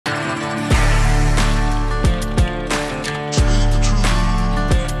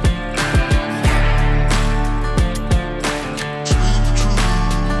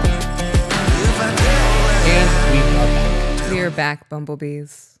back,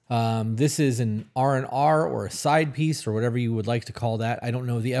 bumblebees. This is an R&R or a side piece or whatever you would like to call that. I don't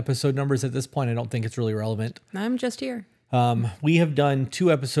know the episode numbers at this point. I don't think it's really relevant. I'm just here. We have done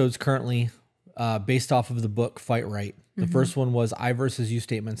 2 episodes currently based off of the book Fight Right. The first one was I versus You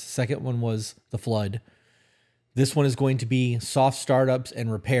statements. The second one was The Flood. This one is going to be soft startups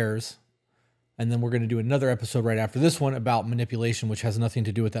and repairs. And then we're going to do another episode right after this one about manipulation, which has nothing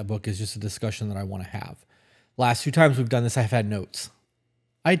to do with that book. It's just a discussion that I want to have. Last 2 times we've done this, I've had notes.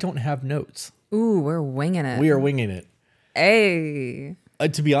 I don't have notes. Ooh, we're winging it. We are winging it. Hey.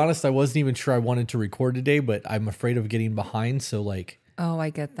 To be honest, I wasn't even sure I wanted to record today, but I'm afraid of getting behind. So like, oh, I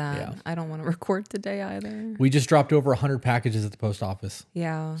get that. Yeah. I don't want to record today either. we just dropped over 100 packages at the post office.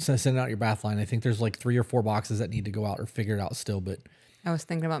 Yeah. So send out your bath line. I think there's like 3 or 4 boxes that need to go out or figured out still, but I was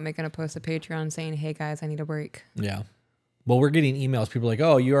thinking about making a post to Patreon saying, hey guys, I need a break. yeah. Well, we're getting emails. People are like,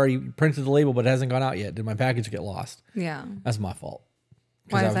 oh, you already printed the label, but it hasn't gone out yet. Did my package get lost? Yeah. That's my fault.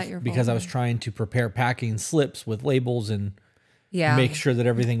 Why is that your fault? Because I was trying to prepare packing slips with labels and Yeah. make sure that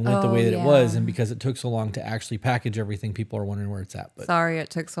everything went the way that yeah. it was. And because it took so long to actually package everything, people are wondering where it's at. But Sorry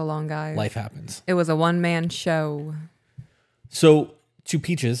it took so long, guys. life happens. It was a one-man show. So to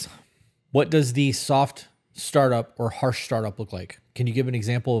Peaches, what does the soft startup or harsh startup look like? Can you give an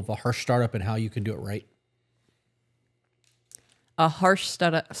example of a harsh startup and how you can do it right? A harsh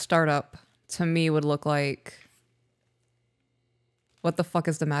startup to me would look like, what the fuck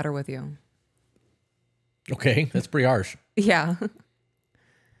is the matter with you? Okay, that's pretty harsh. Yeah.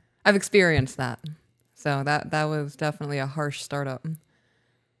 I've experienced that. So that was definitely a harsh startup.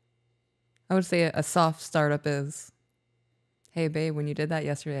 I would say a soft startup is, hey babe, when you did that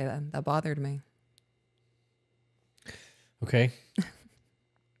yesterday, that bothered me. Okay.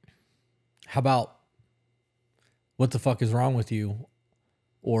 How about what the fuck is wrong with you?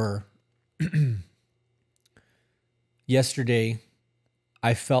 Or yesterday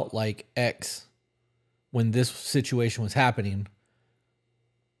I felt like X when this situation was happening.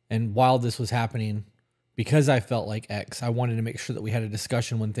 And while this was happening, because I felt like X, I wanted to make sure that we had a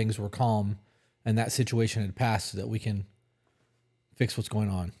discussion when things were calm and that situation had passed so that we can fix what's going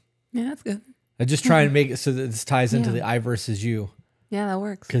on. Yeah, that's good. I just try and make it so that this ties into Yeah. the I versus you. Yeah, that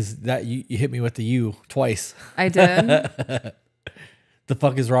works. Because that you hit me with the you twice. I did. The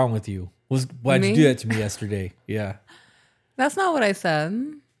fuck is wrong with you? Why'd you do that to me yesterday? Yeah. That's not what I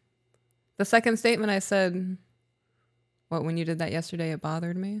said. The second statement I said, what, when you did that yesterday, it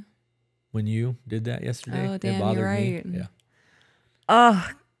bothered me? When you did that yesterday, Oh, damn, it bothered you're right. me. Yeah. Oh,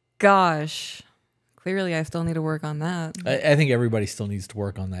 gosh. Clearly, I still need to work on that. I think everybody still needs to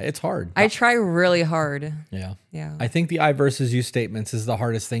work on that. It's hard. I try really hard. Yeah. Yeah. I think the I versus you statements is the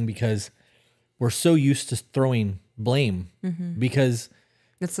hardest thing because we're so used to throwing blame because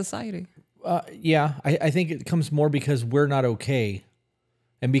It's society. yeah, I think it comes more because we're not okay.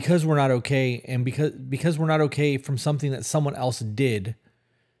 And because we're not okay, and because we're not okay from something that someone else did,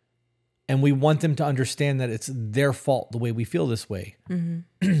 and we want them to understand that it's their fault the way we feel this way.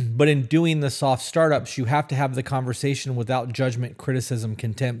 But in doing the soft startups, you have to have the conversation without judgment, criticism,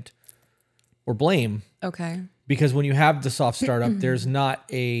 contempt, or blame. Okay. Because when you have the soft startup, there's not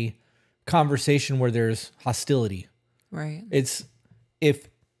a conversation where there's hostility. Right. It's if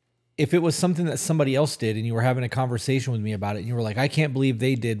it was something that somebody else did and you were having a conversation with me about it and you were like, I can't believe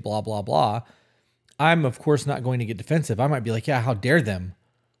they did blah, blah, blah. I'm of course not going to get defensive. I might be like, yeah, how dare them?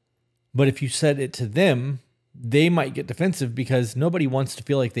 But if you said it to them, they might get defensive because nobody wants to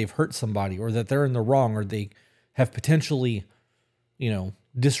feel like they've hurt somebody or that they're in the wrong or they have potentially,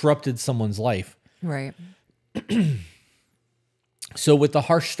 disrupted someone's life. Right. So with the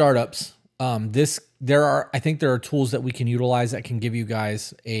harsh startups, I think there are tools that we can utilize that can give you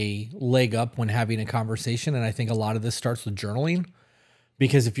guys a leg up when having a conversation. And I think a lot of this starts with journaling,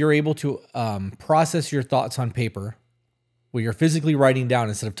 because if you're able to process your thoughts on paper, where you're physically writing down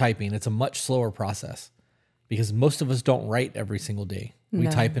instead of typing, it's a much slower process because most of us don't write every single day. We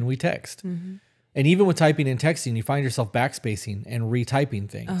type and we text. And even with typing and texting, you find yourself backspacing and retyping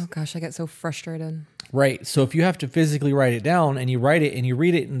things. Oh gosh, I get so frustrated. Right. So if you have to physically write it down and you write it and you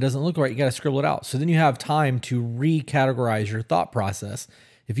read it and it doesn't look right, you got to scribble it out. So then you have time to recategorize your thought process.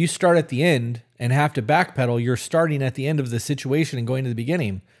 If you start at the end and have to backpedal, you're starting at the end of the situation and going to the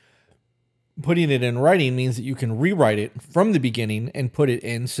beginning. Putting it in writing means that you can rewrite it from the beginning and put it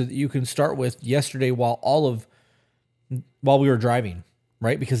in so that you can start with yesterday while we were driving,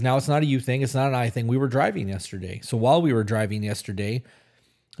 right? Because now it's not a you thing. It's not an I thing. We were driving yesterday. So while we were driving yesterday,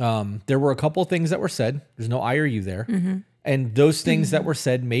 there were a couple of things that were said. There's no I or you there. And those things that were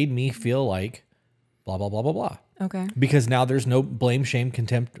said made me feel like blah, blah, blah, blah, blah. Okay. Because now there's no blame, shame,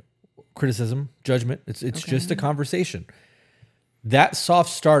 contempt, criticism, judgment. It's just a conversation. that soft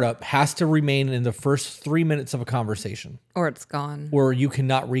startup has to remain in the first 3 minutes of a conversation, Or it's gone. or you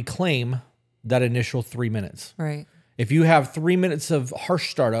cannot reclaim that initial 3 minutes. Right. If you have 3 minutes of harsh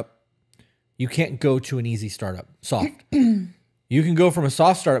startup, you can't go to an easy startup, soft. You can go from a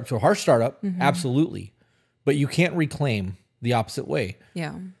soft startup to a harsh startup, absolutely, but you can't reclaim the opposite way.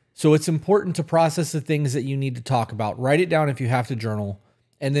 Yeah. So it's important to process the things that you need to talk about. Write it down if you have to journal,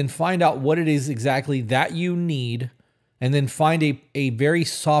 and then find out what it is exactly that you need, and then find a very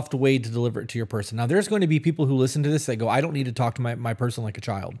soft way to deliver it to your person. Now, there's going to be people who listen to this that go, I don't need to talk to my person like a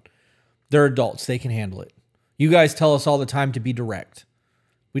child. They're adults. They can handle it. You guys tell us all the time to be direct.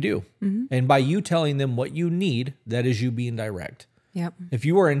 We do. And by you telling them what you need, that is you being direct. Yep. If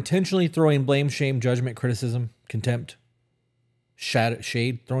you are intentionally throwing blame, shame, judgment, criticism, contempt,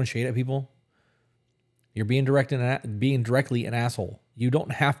 shade, throwing shade at people, you're being directly an asshole. You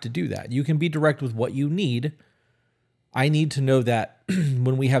don't have to do that. You can be direct with what you need. I need to know that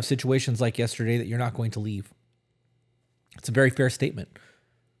when we have situations like yesterday that you're not going to leave. It's a very fair statement.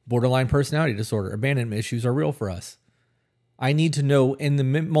 Borderline personality disorder, abandonment issues are real for us. I need to know in the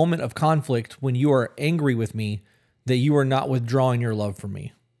moment of conflict when you are angry with me that you are not withdrawing your love from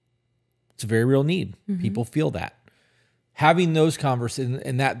me. It's a very real need. People feel that. Having those conversations,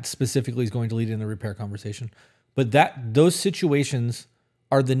 and that specifically is going to lead in the repair conversation, but those situations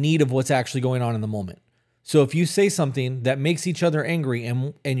are the need of what's actually going on in the moment. So if you say something that makes each other angry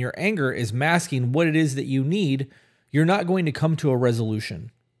and your anger is masking what it is that you need, you're not going to come to a resolution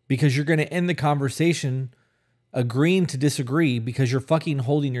because you're going to end the conversation agreeing to disagree because you're fucking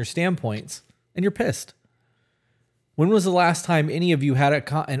holding your standpoints and you're pissed. When was the last time any of you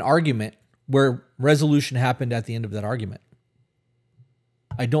had an argument where resolution happened at the end of that argument?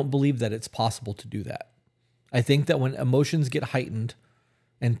 I don't believe that it's possible to do that. I think that when emotions get heightened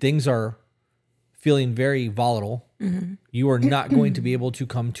and things are feeling very volatile, you are not going to be able to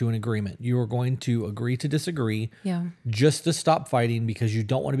come to an agreement. You are going to agree to disagree just to stop fighting because you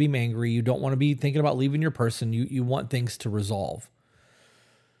don't want to be angry. You don't want to be thinking about leaving your person. You want things to resolve.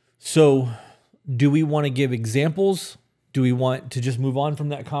 So do we want to give examples? Do we want to just move on from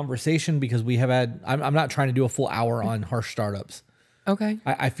that conversation? Because we have had, I'm not trying to do a full hour on harsh startups. Okay.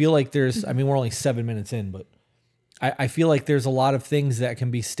 I feel like there's, I mean, we're only 7 minutes in, but I feel like there's a lot of things that can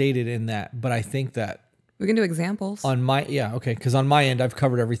be stated in that, but I think that We can do examples. on my, yeah, okay. Because on my end, I've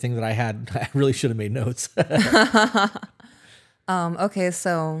covered everything that I had. I really should have made notes. Okay,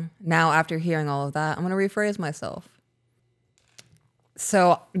 so now after hearing all of that, I'm going to rephrase myself.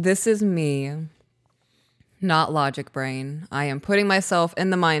 So this is me, not logic brain. I am putting myself in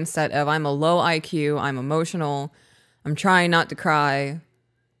the mindset of I'm a low IQ, I'm emotional, I'm trying not to cry.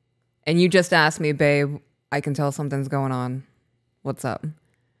 And you just asked me, babe, I can tell something's going on. What's up?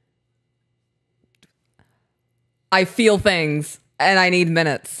 I feel things and I need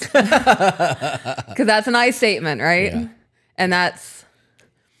minutes. Because that's an I statement, right? Yeah. And that's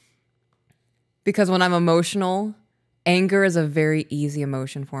because when I'm emotional, anger is a very easy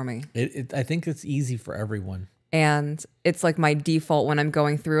emotion for me. I think it's easy for everyone. And it's like my default when I'm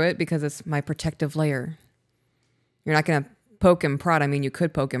going through it because it's my protective layer. You're not going to poke and prod. I mean, you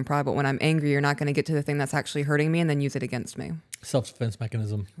could poke and prod, but when I'm angry, you're not going to get to the thing that's actually hurting me and then use it against me. Self-defense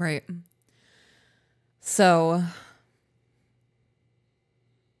mechanism. Right. So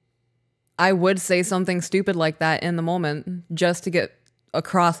I would say something stupid like that in the moment just to get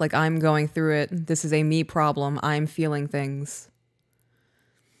across like I'm going through it. This is a me problem. I'm feeling things.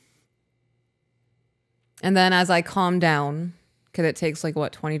 And then as I calm down, because it takes like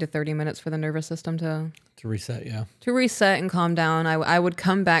what, 20 to 30 minutes for the nervous system to reset, yeah. To reset and calm down, I would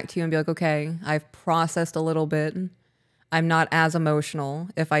come back to you and be like, okay, I've processed a little bit. I'm not as emotional.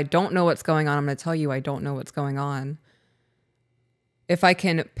 If I don't know what's going on, I'm going to tell you I don't know what's going on. If I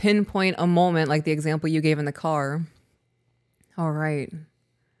can pinpoint a moment, like the example you gave in the car, all right,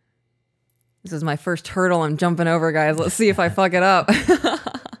 this is my first hurdle I'm jumping over, guys. Let's see if I fuck it up.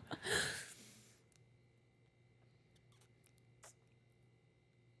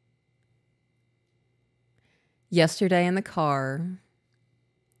 Yesterday in the car,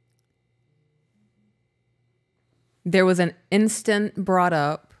 there was an instant brought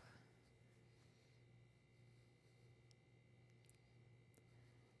up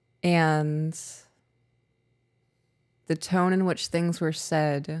and the tone in which things were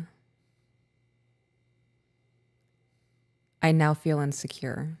said, I now feel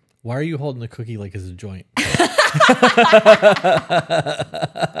insecure. Why are you holding a cookie like it's a joint?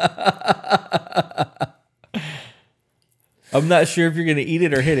 I'm not sure if you're going to eat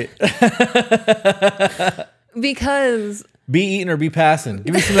it or hit it. Because... Be eating or be passing.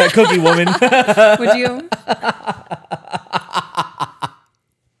 Give me some of that cookie, woman. Would you?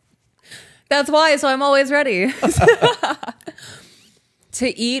 That's why. So I'm always ready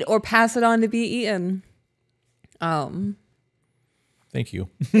to eat or pass it on to be eaten. Thank you.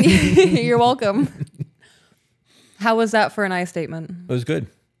 You're welcome. How was that for an I statement? It was good.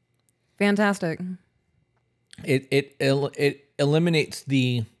 Fantastic. It eliminates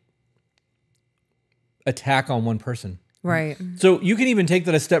the attack on one person. Right. So you can even take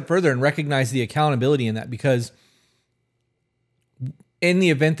that a step further and recognize the accountability in that, because in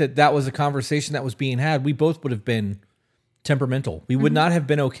the event that that was a conversation that was being had, we both would have been temperamental. We would not have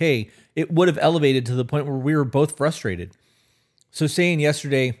been okay. It would have elevated to the point where we were both frustrated. So saying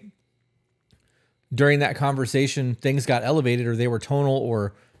yesterday during that conversation, things got elevated or they were tonal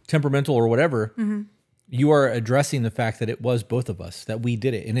or temperamental or whatever, you are addressing the fact that it was both of us, that we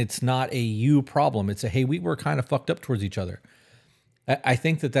did it. And it's not a you problem. It's a, hey, we were kind of fucked up towards each other. I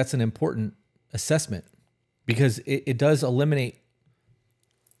think that that's an important assessment, because it does eliminate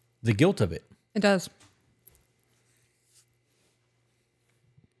the guilt of it. It does.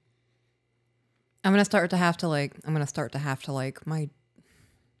 I'm gonna start to have to like my.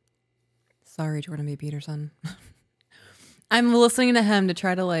 Sorry, Jordan B. Peterson. I'm listening to him to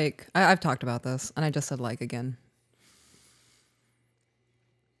try to like. I've talked about this, and I just said like again.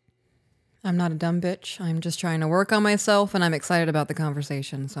 I'm not a dumb bitch. I'm just trying to work on myself, and I'm excited about the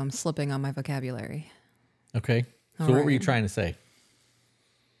conversation, so I'm slipping on my vocabulary. Okay. So All what were you right. trying to say?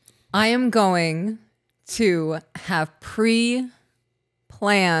 I am going to have pre-planned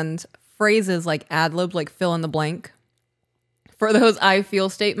phrases like ad-lib, like fill in the blank for those I feel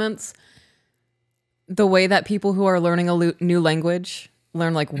statements. The way that people who are learning a new language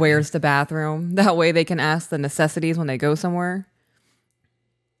learn like where's the bathroom. That way they can ask the necessities when they go somewhere.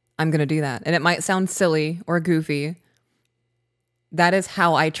 I'm going to do that. And it might sound silly or goofy. That is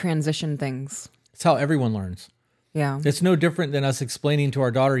how I transition things. It's how everyone learns. Yeah. It's no different than us explaining to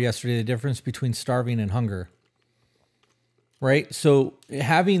our daughter yesterday the difference between starving and hunger. Right? So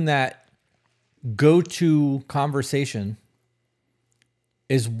having that go-to conversation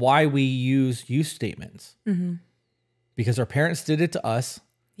is why we use you statements. Because our parents did it to us.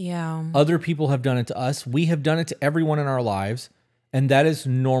 Yeah. Other people have done it to us. We have done it to everyone in our lives. And that is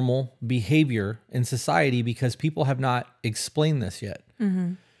normal behavior in society because people have not explained this yet.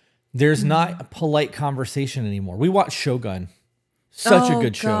 There's not a polite conversation anymore. We watch Shogun. Such a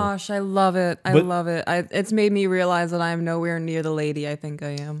good show. Oh gosh, I love it. I love it. It's made me realize that I'm nowhere near the lady I think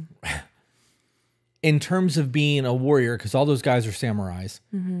I am. In terms of being a warrior, because all those guys are samurais,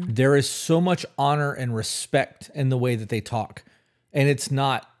 there is so much honor and respect in the way that they talk. And it's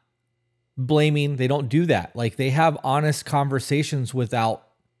not blaming. They don't do that. Like, they have honest conversations without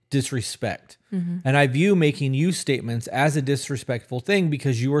disrespect. And I view making you statements as a disrespectful thing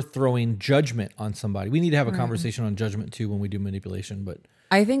because you are throwing judgment on somebody. We need to have a conversation on judgment too when we do manipulation. But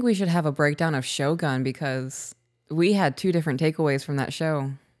I think we should have a breakdown of Shogun because we had two different takeaways from that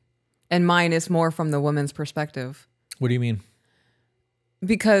show. And mine is more from the woman's perspective. what do you mean?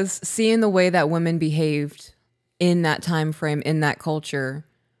 Because seeing the way that women behaved in that time frame, in that culture,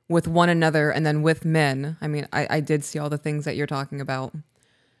 with one another and then with men, I mean, I did see all the things that you're talking about.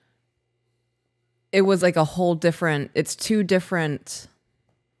 It was like a whole different, it's two different,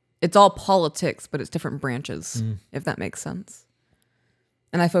 it's all politics, but it's different branches, if that makes sense.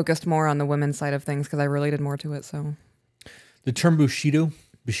 And I focused more on the women's side of things because I related more to it, so. The term Bushido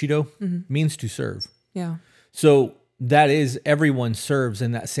means to serve. Yeah. So that is, everyone serves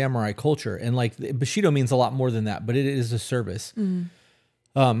in that samurai culture. And like Bushido means a lot more than that, but it is a service. And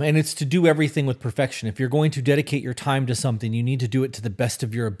it's to do everything with perfection. If you're going to dedicate your time to something, you need to do it to the best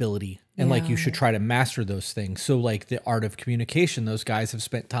of your ability. And like, you should try to master those things. So like the art of communication, those guys have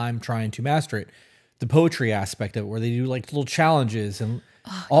spent time trying to master it. The poetry aspect of it, where they do like little challenges and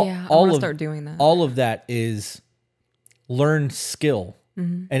I want to start doing that. All of that is learned skill.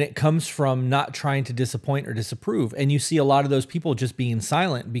 And it comes from not trying to disappoint or disapprove. And you see a lot of those people just being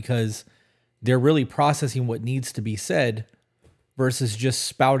silent because they're really processing what needs to be said versus just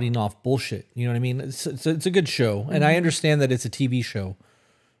spouting off bullshit. You know what I mean? It's a good show. And I understand that it's a TV show.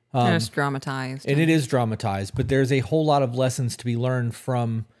 And it's dramatized. And it is dramatized, but there's a whole lot of lessons to be learned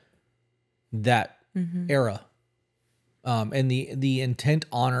from that era. And the intent,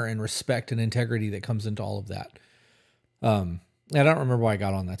 honor, and respect and integrity that comes into all of that. I don't remember why I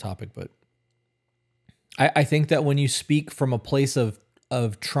got on that topic, but I think that when you speak from a place of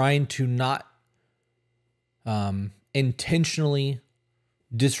trying to not intentionally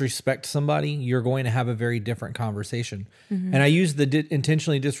disrespect somebody, you're going to have a very different conversation. And I use the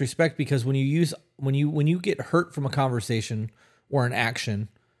intentionally disrespect because when you get hurt from a conversation or an action,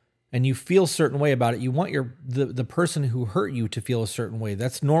 and you feel a certain way about it, you want the person who hurt you to feel a certain way.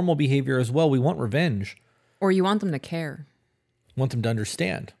 That's normal behavior as well. We want revenge. Or you want them to care. Want them to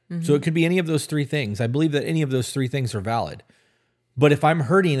understand. So it could be any of those three things. I believe that any of those three things are valid. But if I'm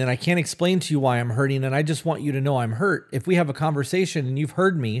hurting and I can't explain to you why I'm hurting and I just want you to know I'm hurt, if we have a conversation and you've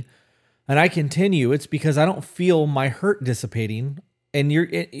heard me and I continue, it's because I don't feel my hurt dissipating. And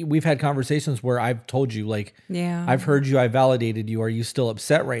we've had conversations where I've told you, like, Yeah. I've heard you, I validated you. Are you still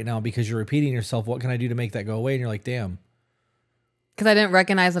upset right now because you're repeating yourself? What can I do to make that go away? And you're like, damn. Because I didn't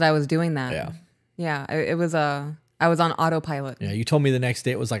recognize that I was doing that. Yeah. Yeah. It was I was on autopilot. Yeah. You told me the next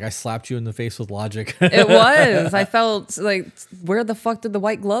day it was like I slapped you in the face with logic. It was. I felt like, where the fuck did the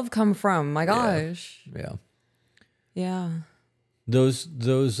white glove come from? My gosh. Yeah. Yeah. Those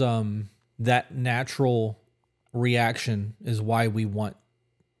that natural reaction is why we want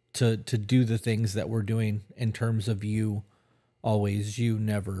to do the things that we're doing in terms of you always, you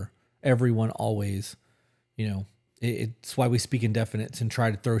never, everyone always. You know, it's why we speak in definites and try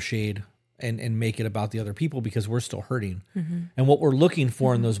to throw shade and make it about the other people, because we're still hurting. And what we're looking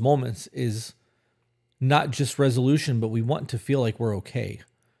for in those moments is not just resolution, but we want to feel like we're okay.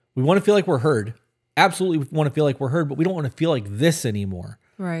 We want to feel like we're heard. Absolutely want to feel like we're heard, but we don't want to feel like this anymore.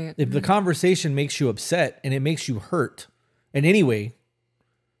 Right. If the conversation makes you upset and it makes you hurt in any way,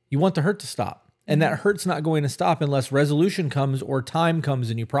 you want the hurt to stop. And that hurt's not going to stop unless resolution comes or time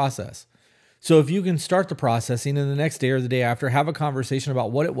comes and you process. So if you can start the processing and the next day or the day after, have a conversation about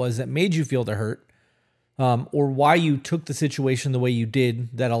what it was that made you feel the hurt, or why you took the situation the way you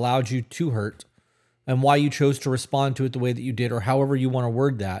did that allowed you to hurt, and why you chose to respond to it the way that you did, or however you want to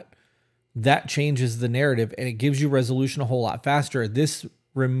word that, that changes the narrative and it gives you resolution a whole lot faster. This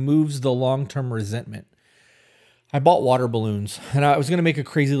removes the long-term resentment. I bought water balloons and I was going to make a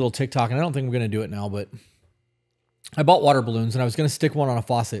crazy little TikTok, and I don't think I'm going to do it now, but I bought water balloons and I was going to stick one on a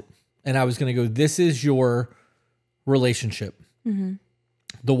faucet and I was going to go, this is your relationship.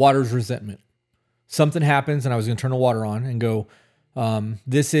 The water's resentment. Something happens and I was going to turn the water on and go,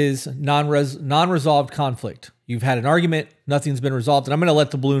 this is non-resolved conflict. You've had an argument, nothing's been resolved, and I'm going to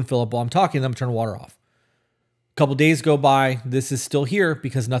let the balloon fill up while I'm talking, and I'm going to turn the water off. A couple days go by, this is still here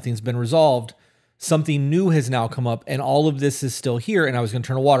because nothing's been resolved. Something new has now come up, and all of this is still here, and I was going to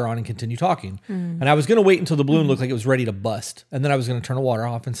turn the water on and continue talking. And I was going to wait until the balloon looked like it was ready to bust, and then I was going to turn the water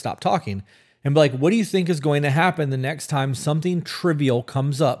off and stop talking. And be like, what do you think is going to happen the next time something trivial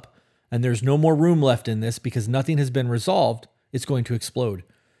comes up, and there's no more room left in this because nothing has been resolved? It's going to explode.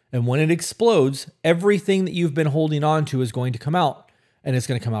 And when it explodes, everything that you've been holding on to is going to come out, and it's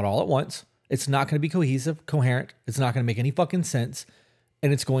going to come out all at once. It's not going to be cohesive, coherent. It's not going to make any fucking sense,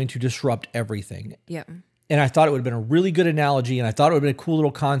 and it's going to disrupt everything. Yeah. And I thought it would have been a really good analogy, and I thought it would have been a cool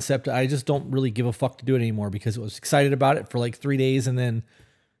little concept. I just don't really give a fuck to do it anymore because I was excited about it for like 3 days, and then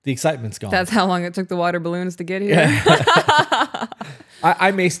the excitement's gone. That's how long it took the water balloons to get here. Yeah.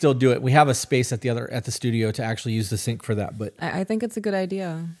 I may still do it. We have a space at the studio to actually use the sink for that, but I think it's a good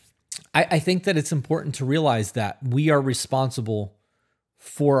idea. I think that it's important to realize that we are responsible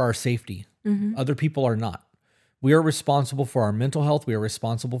for our safety. Other people are not. We are responsible for our mental health. We are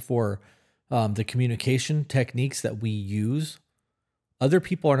responsible for the communication techniques that we use. Other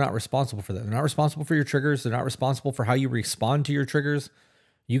people are not responsible for that. They're not responsible for your triggers. They're not responsible for how you respond to your triggers.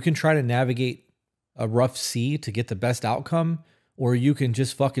 You can try to navigate a rough sea to get the best outcome, or you can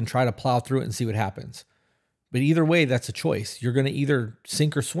just fucking try to plow through it and see what happens. But either way, that's a choice. You're going to either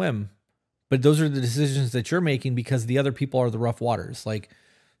sink or swim. But those are the decisions that you're making because the other people are the rough waters.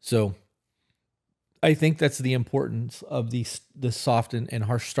 So I think that's the importance of the soft and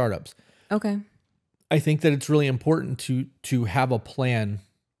harsh startups. Okay. I think that it's really important to have a plan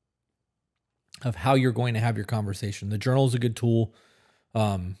of how you're going to have your conversation. The journal is a good tool.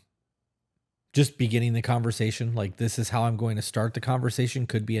 Just beginning the conversation, like this is how I'm going to start the conversation,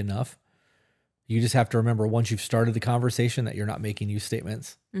 could be enough. You just have to remember once you've started the conversation that you're not making new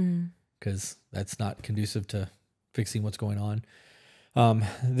statements, because that's not conducive to fixing what's going on.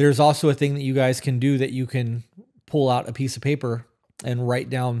 There's also a thing that you guys can do that you can pull out a piece of paper and write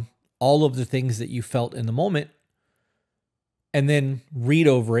down all of the things that you felt in the moment and then read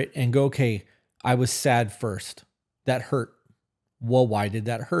over it and go, okay, I was sad first. That hurt. Well, why did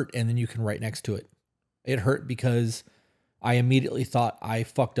that hurt? And then you can write next to it. It hurt because I immediately thought I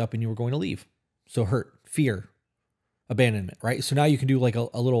fucked up and you were going to leave. So hurt, fear, abandonment, right? So now you can do like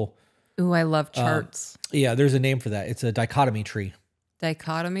a little... Ooh, I love charts. Yeah, there's a name for that. It's a dichotomy tree.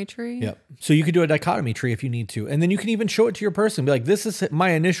 Dichotomy tree? Yep. So you could do a dichotomy tree if you need to. And then you can even show it to your person. Be like, this is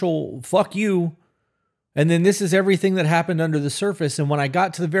my initial fuck you. And then this is everything that happened under the surface. And when I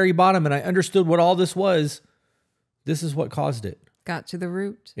got to the very bottom and I understood what all this was, this is what caused it. Got to the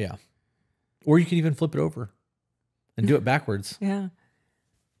root. Yeah. Or you can even flip it over and do it backwards. Yeah.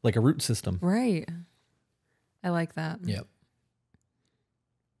 Like a root system. Right. I like that. Yep.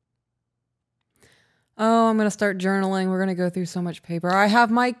 Oh, I'm going to start journaling. We're going to go through so much paper. I have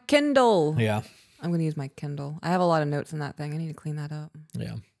my Kindle. Yeah. I'm going to use my Kindle. I have a lot of notes in that thing. I need to clean that up.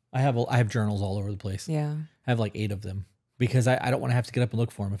 Yeah. I have journals all over the place. Yeah. I have like 8 of them because I don't want to have to get up and look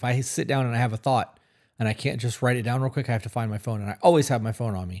for them. If I sit down and I have a thought and I can't just write it down real quick, I have to find my phone, and I always have my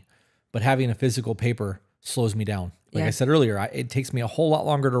phone on me. But having a physical paper slows me down. Like I said earlier, it takes me a whole lot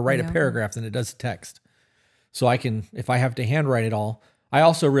longer to write a paragraph than it does to text. So I can, if I have to handwrite it all, I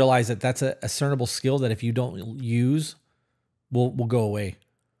also realize that that's a discernible skill that if you don't use, will go away.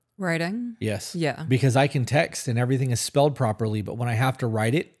 Writing? Yes. Yeah. Because I can text and everything is spelled properly, but when I have to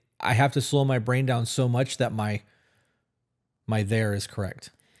write it, I have to slow my brain down so much that my there is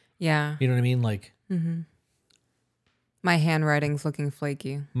correct. Yeah. You know what I mean? Like, my handwriting's looking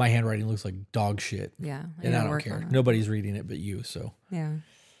flaky. my handwriting looks like dog shit. Yeah. And I don't care. Nobody's reading it but you, so. Yeah.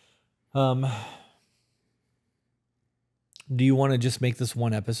 Do you want to just make this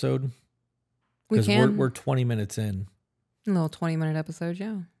one episode? We Because can. we're 20 minutes in. A little 20-minute episode,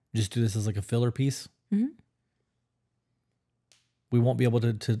 yeah. Just do this as like a filler piece. Mm-hmm. We won't be able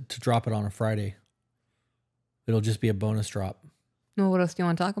to drop it on a Friday. It'll just be a bonus drop. Well, what else do you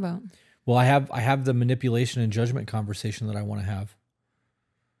want to talk about? Well, I have the manipulation and judgment conversation that I want to have.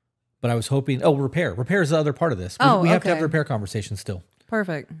 But I was hoping, repair. Repair is the other part of this. We have to have the repair conversation still.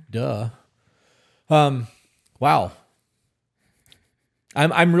 Perfect. Duh. Wow.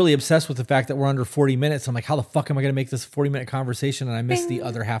 I'm really obsessed with the fact that we're under 40 minutes. I'm like, how the fuck am I going to make this a 40-minute conversation? And I missed the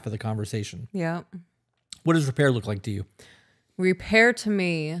other half of the conversation. Yeah. What does repair look like to you? Repair to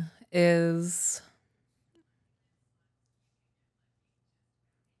me is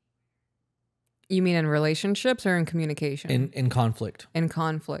you mean in relationships or in communication? In conflict. In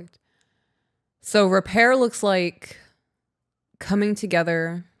conflict. So repair looks like coming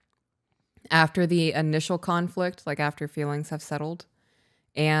together after the initial conflict, like after feelings have settled,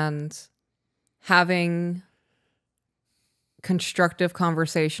 and having constructive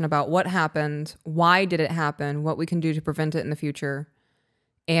conversation about what happened, why did it happen, what we can do to prevent it in the future,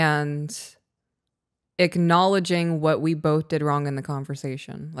 and acknowledging what we both did wrong in the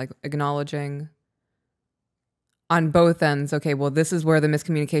conversation. Like acknowledging on both ends, okay, well, this is where the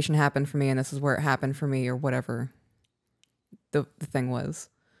miscommunication happened for me and this is where it happened for me, or whatever the thing was.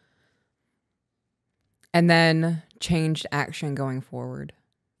 And then changed action going forward.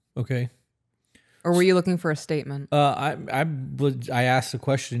 Okay. Or were you looking for a statement? I asked a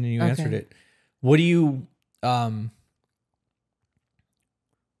question and you answered it. What do you so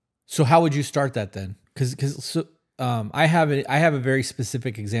how would you start that then? Because I have a very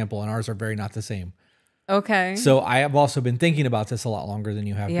specific example, and ours are very not the same. Okay. So I have also been thinking about this a lot longer than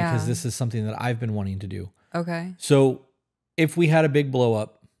you have, Yeah. because this is something that I've been wanting to do. Okay. So if we had a big blow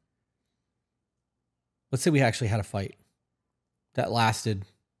up, let's say we actually had a fight that lasted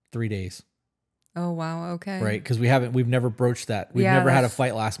 3 days. Oh, wow. Okay. Right? Because we've never broached that. We've Yeah, never had a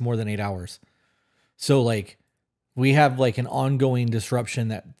fight last more than 8 hours. So like we have like an ongoing disruption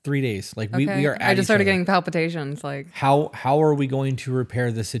that 3 days. Like we are at I just started each other. getting palpitations. Like, How are we going to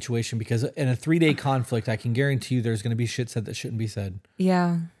repair this situation? Because in a 3-day conflict, I can guarantee you there's going to be shit said that shouldn't be said.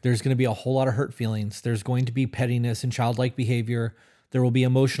 yeah. There's going to be a whole lot of hurt feelings. There's going to be pettiness and childlike behavior. There will be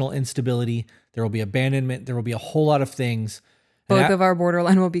emotional instability. There will be abandonment. There will be a whole lot of things. Both of our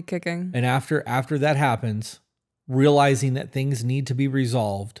borderline will be kicking. And after that happens, realizing that things need to be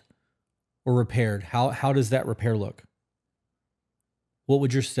resolved or repaired, how does that repair look? What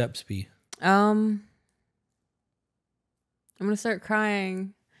would your steps be? I'm going to start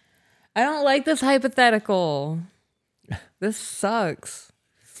crying. I don't like this hypothetical. This sucks.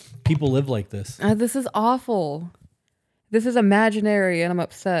 People live like this. This is awful. This is imaginary and I'm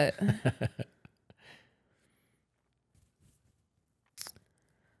upset.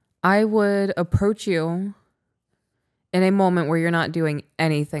 I would approach you in a moment where you're not doing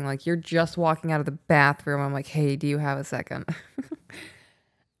anything. Like you're just walking out of the bathroom. I'm like, hey, do you have a second?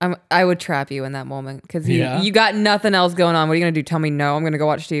 I would trap you in that moment because you got nothing else going on. What are you going to do? Tell me no, I'm going to go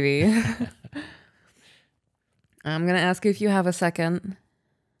watch TV. I'm going to ask you if you have a second.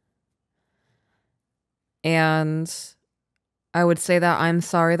 And I would say that I'm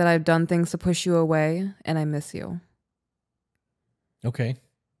sorry that I've done things to push you away and I miss you. Okay.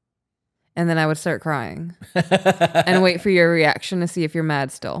 And then I would start crying and wait for your reaction to see if you're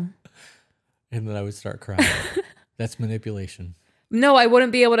mad still. And then I would start crying. That's manipulation. No, I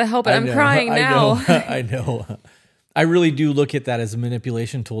wouldn't be able to help it. I'm crying now. I know. I really do look at that as a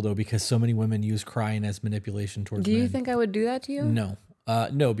manipulation tool, though, because so many women use crying as manipulation towards Do you men. think I would do that to you? No.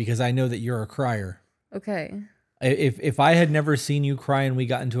 No, because I know that you're a crier. Okay. If I had never seen you cry and we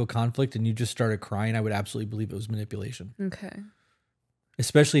got into a conflict and you just started crying, I would absolutely believe it was manipulation. Okay.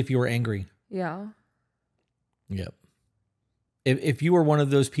 Especially if you were angry. Yeah. Yep. If you were one of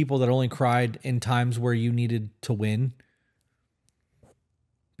those people that only cried in times where you needed to win,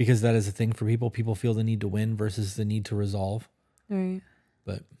 because that is a thing for people. People feel the need to win versus the need to resolve. Right.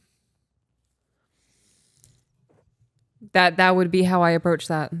 But that would be how I approach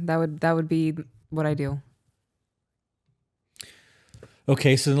that. That would be what I do.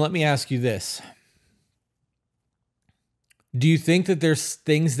 okay, so then let me ask you this. Do you think that there's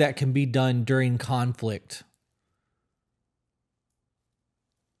things that can be done during conflict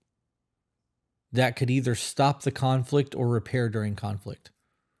that could either stop the conflict or repair during conflict?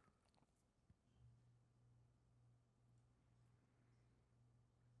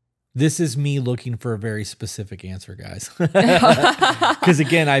 This is me looking for a very specific answer, guys. Because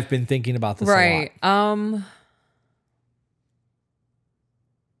again, I've been thinking about this Right. a lot.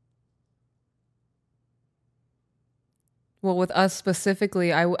 Well, with us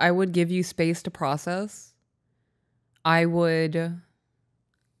specifically, I would give you space to process. I would,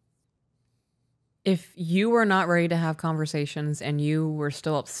 if you were not ready to have conversations and you were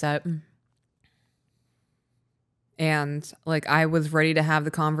still upset, and like I was ready to have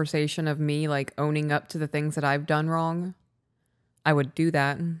the conversation of me like owning up to the things that I've done wrong, I would do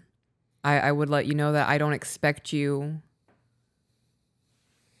that. I would let you know that I don't expect you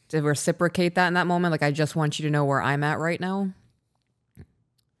to reciprocate that in that moment. Like, I just want you to know where I'm at right now.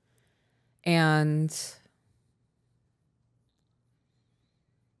 And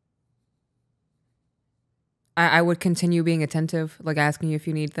I would continue being attentive, like asking you if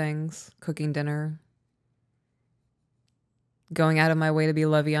you need things, cooking dinner, going out of my way to be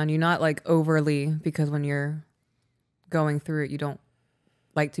lovey on you, not like overly, because when you're going through it, you don't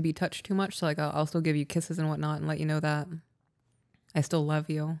like to be touched too much. So like I'll still give you kisses and whatnot and let you know that I still love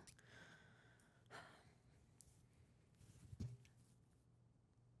you.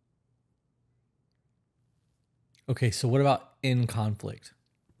 Okay, so what about in conflict?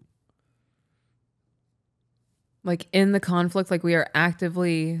 Like in the conflict, like we are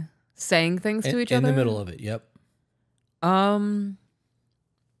actively saying things to each other. In the middle of it, yep. We're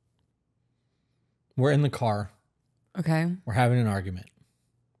in the car. Okay. We're having an argument.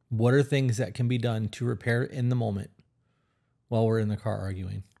 What are things that can be done to repair in the moment while we're in the car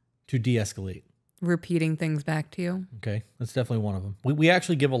arguing to de-escalate? Repeating things back to you. Okay, that's definitely one of them. We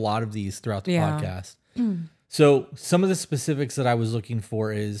actually give a lot of these throughout the Yeah. podcast. So some of the specifics that I was looking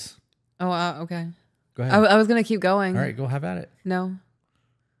for is... Oh, okay. Go ahead. I was going to keep going. All right, go have at it. No.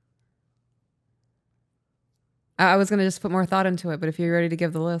 I was going to just put more thought into it, but if you're ready to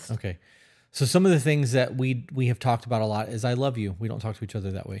give the list. Okay. So some of the things that we have talked about a lot is I love you. We don't talk to each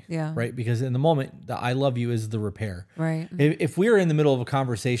other that way. Yeah. Right? Because in the moment, the I love you is the repair. Right. If we're in the middle of a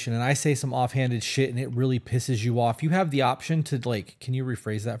conversation and I say some offhanded shit and it really pisses you off, you have the option to like, can you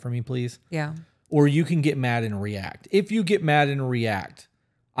rephrase that for me, please? Yeah. Or you can get mad and react. If you get mad and react,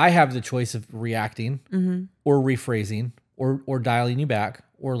 I have the choice of reacting or rephrasing or dialing you back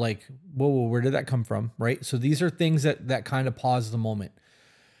or like, whoa, where did that come from? Right? So these are things that kind of pause the moment.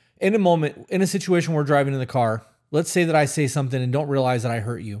 In a moment, in a situation where we're driving in the car, let's say that I say something and don't realize that I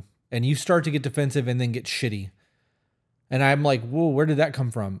hurt you and you start to get defensive and then get shitty. And I'm like, whoa, where did that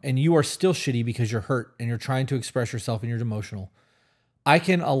come from? And you are still shitty because you're hurt and you're trying to express yourself and you're emotional. I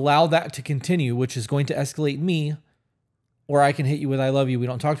can allow that to continue, which is going to escalate me, or I can hit you with I love you. We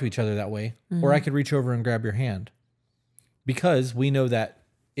don't talk to each other that way. Or I could reach over and grab your hand. Because we know that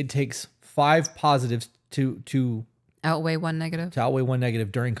it takes 5 positives to Outweigh one negative. outweigh 1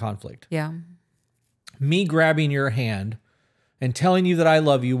 negative during conflict. Yeah. Me grabbing your hand and telling you that I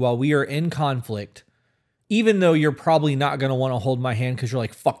love you while we are in conflict, even though you're probably not going to want to hold my hand because you're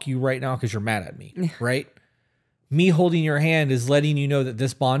like, fuck you right now because you're mad at me, right? Me holding your hand is letting you know that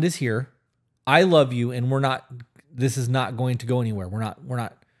this bond is here. I love you and this is not going to go anywhere. We're going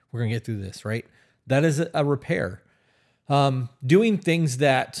to get through this, right? That is a repair. Doing things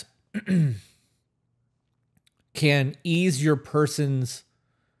that can ease your person's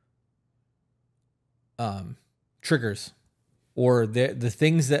triggers or the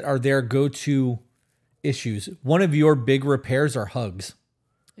things that are their go-to issues. One of your big repairs are hugs.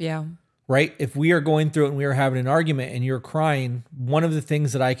 Yeah. Right? If we are going through it and we are having an argument and you're crying, one of the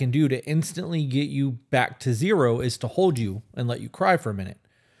things that I can do to instantly get you back to zero is to hold you and let you cry for a minute.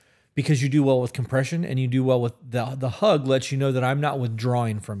 Because you do well with compression and you do well with the hug lets you know that I'm not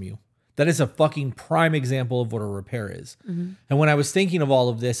withdrawing from you. That is a fucking prime example of what a repair is. And when I was thinking of all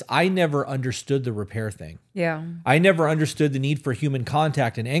of this, I never understood the repair thing. Yeah. I never understood the need for human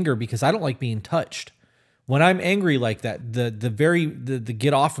contact and anger because I don't like being touched. When I'm angry like that, the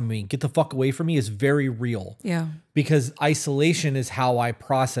get off of me, get the fuck away from me is very real. Yeah. Because isolation is how I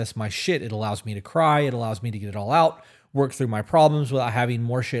process my shit. It allows me to cry. It allows me to get it all out, work through my problems without having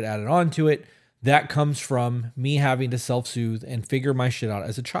more shit added onto it. That comes from me having to self-soothe and figure my shit out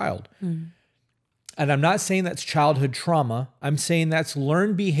as a child. And I'm not saying that's childhood trauma. I'm saying that's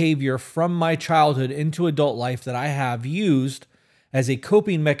learned behavior from my childhood into adult life that I have used as a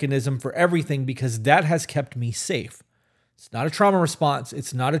coping mechanism for everything because that has kept me safe. It's not a trauma response.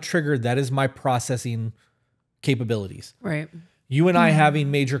 It's not a trigger. That is my processing capabilities. Right. You and I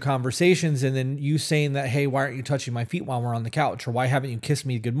having major conversations and then you saying that, hey, why aren't you touching my feet while we're on the couch? Or why haven't you kissed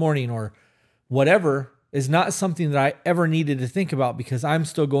me good morning? Or whatever is not something that I ever needed to think about because I'm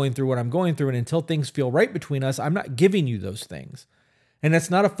still going through what I'm going through. And until things feel right between us, I'm not giving you those things. And that's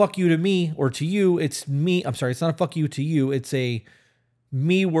not a fuck you to me or to you. It's me. I'm sorry. It's not a fuck you to you. It's a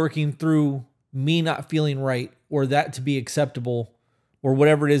me working through me not feeling right or that to be acceptable or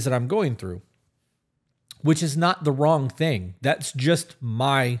whatever it is that I'm going through, which is not the wrong thing. That's just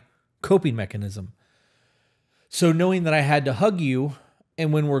my coping mechanism. So knowing that I had to hug you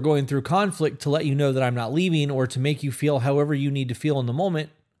and when we're going through conflict to let you know that I'm not leaving or to make you feel however you need to feel in the moment,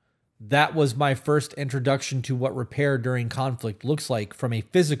 that was my first introduction to what repair during conflict looks like from a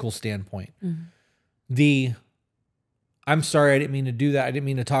physical standpoint. I'm sorry, I didn't mean to do that. I didn't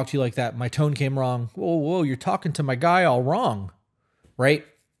mean to talk to you like that. My tone came wrong. Whoa, you're talking to my guy all wrong, right?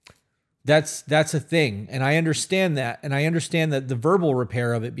 That's a thing. And I understand that. And I understand that the verbal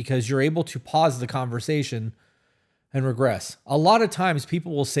repair of it because you're able to pause the conversation and regress. A lot of times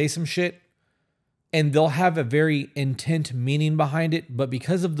people will say some shit and they'll have a very intent meaning behind it. But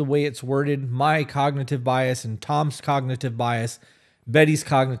because of the way it's worded, my cognitive bias and Tom's cognitive bias, Betty's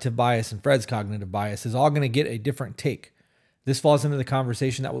cognitive bias and Fred's cognitive bias is all going to get a different take. This falls into the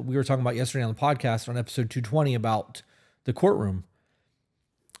conversation that we were talking about yesterday on the podcast on episode 220 about the courtroom.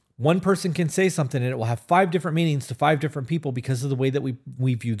 One person can say something and it will have 5 different meanings to 5 different people because of the way that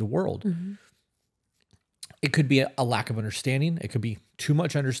we view the world. It could be a lack of understanding. It could be too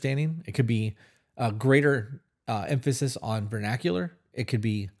much understanding. It could be a greater emphasis on vernacular. It could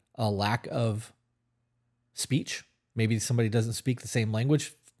be a lack of speech. Maybe somebody doesn't speak the same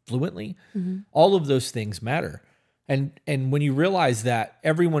language fluently. All of those things matter. And when you realize that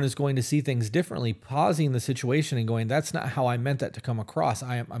everyone is going to see things differently, pausing the situation and going, that's not how I meant that to come across.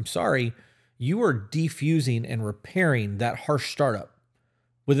 I'm sorry. You are defusing and repairing that harsh startup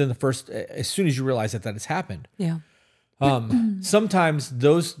within the first, as soon as you realize that has happened. Yeah. Sometimes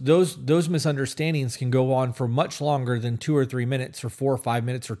those misunderstandings can go on for much longer than 2 or 3 minutes or 4 or 5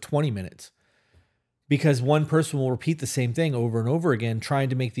 minutes or 20 minutes. Because one person will repeat the same thing over and over again, trying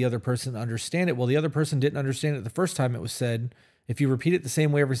to make the other person understand it. Well, the other person didn't understand it the first time it was said. If you repeat it the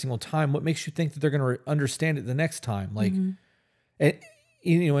same way every single time, what makes you think that they're going to understand it the next time? Like, and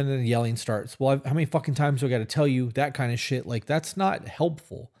then the yelling starts. Well, how many fucking times do I got to tell you that kind of shit? Like, that's not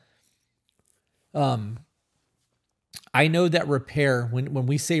helpful. I know that repair, when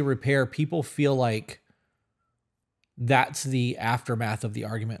we say repair, people feel like that's the aftermath of the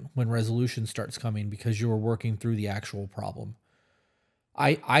argument when resolution starts coming because you were working through the actual problem.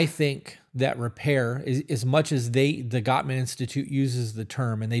 I think that repair is, as much as the Gottman Institute uses the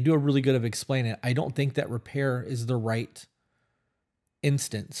term, and they do a really good of explaining it, I don't think that repair is the right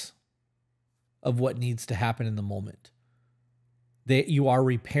instance of what needs to happen in the moment. You are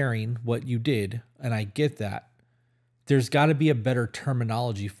repairing what you did, and I get that. There's got to be a better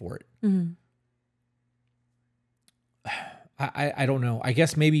terminology for it. I don't know. I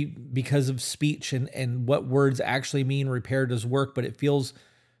guess maybe because of speech and what words actually mean repair does work, but it feels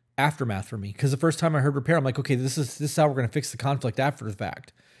aftermath for me. Because the first time I heard repair, I'm like, okay, this is how we're going to fix the conflict after the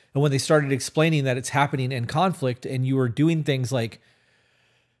fact. And when they started explaining that it's happening in conflict and you are doing things like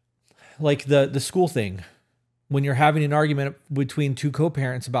the school thing, when you're having an argument between 2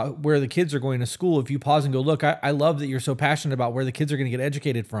 co-parents about where the kids are going to school, if you pause and go, look, I love that you're so passionate about where the kids are going to get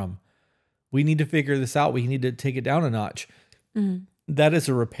educated from. We need to figure this out. We need to take it down a notch. That is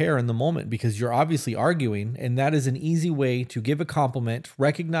a repair in the moment because you're obviously arguing, and that is an easy way to give a compliment,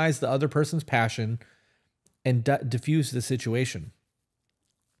 recognize the other person's passion, and diffuse the situation.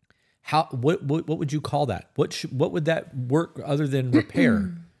 What would you call that? What would that work other than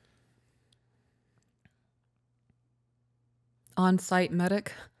repair? On-site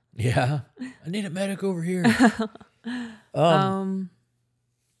medic. Yeah, I need a medic over here.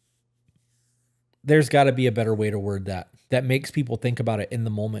 There's got to be a better way to word that. that makes people think about it in the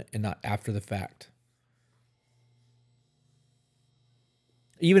moment and not after the fact.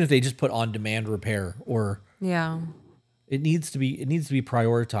 Even if they just put on demand repair, or Yeah. it needs to be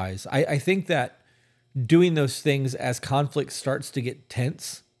prioritized. I think that doing those things as conflict starts to get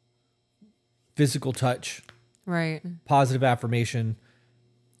tense, physical touch, Right. positive affirmation,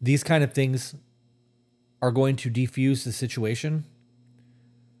 these kind of things are going to defuse the situation.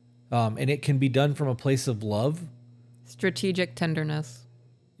 And it can be done from a place of love. Strategic tenderness.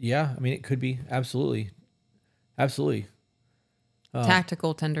 Yeah, I mean, it could be. Absolutely. Absolutely.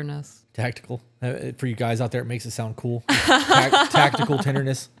 Tactical tenderness. Tactical. For you guys out there, it makes it sound cool. Tactical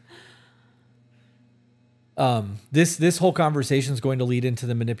tenderness. This whole conversation is going to lead into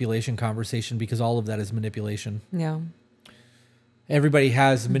the manipulation conversation, because all of that is manipulation. Yeah. Everybody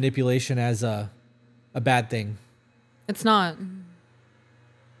has manipulation as a bad thing. It's not.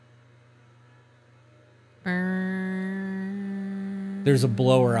 There's a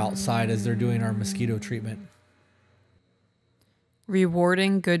blower outside as they're doing our mosquito treatment.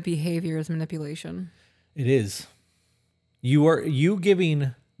 Rewarding good behavior is manipulation. It is. You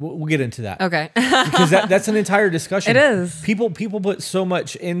giving. We'll get into that. Okay. Because that's an entire discussion. It is. People put so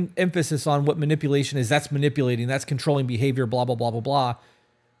much emphasis on what manipulation is. That's manipulating. That's controlling behavior. Blah blah blah blah blah.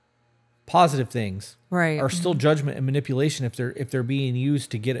 Positive things Right. are still judgment and manipulation if they're being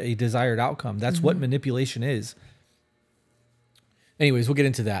used to get a desired outcome. That's what manipulation is. Anyways, we'll get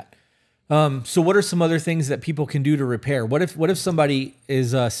into that. So what are some other things that people can do to repair? What if somebody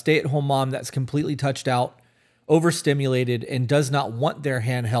is a stay-at-home mom that's completely touched out, overstimulated, and does not want their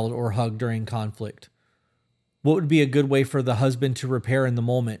hand held or hugged during conflict? What would be a good way for the husband to repair in the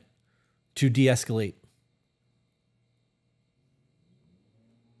moment, to de-escalate?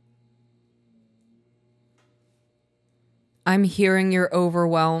 I'm hearing you're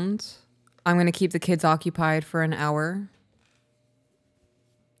overwhelmed. I'm going to keep the kids occupied for an hour.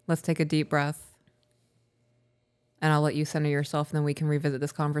 Let's take a deep breath. And I'll let you center yourself, and then we can revisit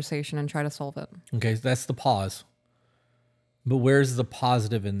this conversation and try to solve it. Okay, that's the pause. But where's the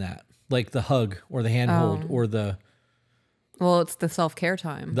positive in that? Like the hug or the handhold or the... Well, it's the self-care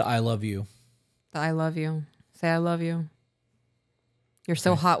time. The I love you. The I love you. Say I love you. You're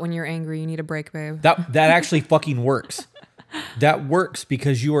so hot when you're angry. You need a break, babe. That actually fucking works. That works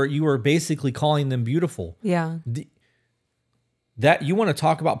because you are basically calling them beautiful. Yeah. That you want to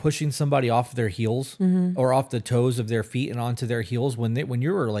talk about pushing somebody off their heels or off the toes of their feet and onto their heels when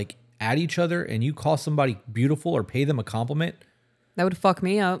you're like at each other and you call somebody beautiful or pay them a compliment. That would fuck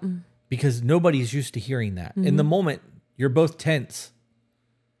me up. Because nobody's used to hearing that. In the moment, you're both tense.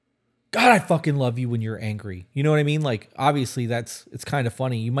 God, I fucking love you when you're angry. You know what I mean? Like, obviously, it's kind of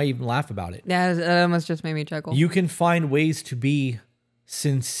funny. You might even laugh about it. Yeah, it almost just made me chuckle. You can find ways to be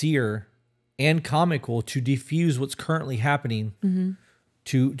sincere and comical to diffuse what's currently happening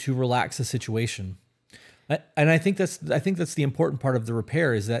to relax the situation. And I think that's the important part of the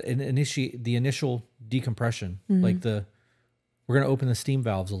repair is that initiate the initial decompression. Like we're going to open the steam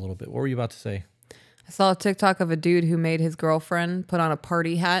valves a little bit. What were you about to say? I saw a TikTok of a dude who made his girlfriend put on a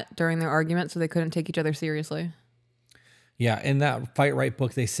party hat during their argument so they couldn't take each other seriously. Yeah, in that Fight Right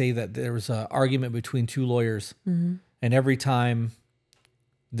book, they say that there was an argument between two lawyers, and every time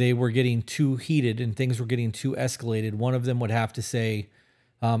they were getting too heated and things were getting too escalated, one of them would have to say,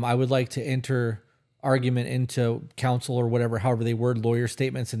 I would like to enter argument into counsel or whatever, however they word lawyer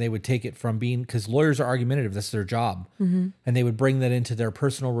statements, and they would take it from being, because lawyers are argumentative, that's their job, and they would bring that into their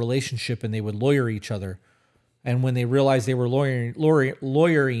personal relationship and they would lawyer each other. And when they realized they were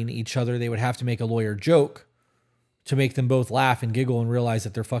lawyering each other, they would have to make a lawyer joke to make them both laugh and giggle and realize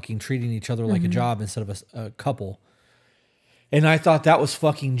that they're fucking treating each other like a job instead of a couple. And I thought that was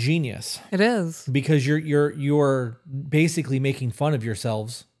fucking genius. It is. Because you're basically making fun of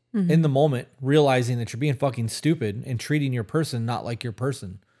yourselves in the moment, realizing that you're being fucking stupid and treating your person not like your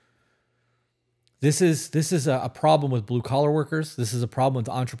person. This is a problem with blue collar workers. This is a problem with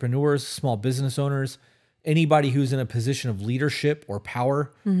entrepreneurs, small business owners, anybody who's in a position of leadership or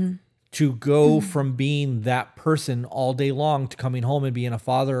power to go from being that person all day long to coming home and being a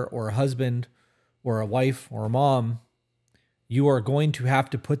father or a husband or a wife or a mom. You are going to have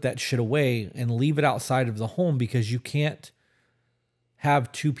to put that shit away and leave it outside of the home, because you can't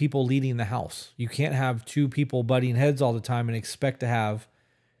have two people leading the house. You can't have two people butting heads all the time and expect to have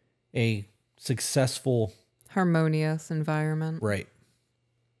a successful, harmonious environment. Right.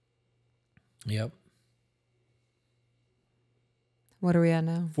 Yep. What are we at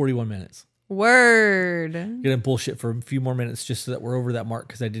now? 41 minutes. Word. Gonna bullshit for a few more minutes just so that we're over that mark,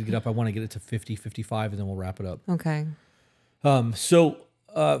 because I did get up. I want to get it to 50, 55, and then we'll wrap it up. Okay. So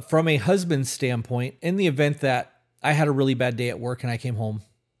from a husband's standpoint, in the event that I had a really bad day at work and I came home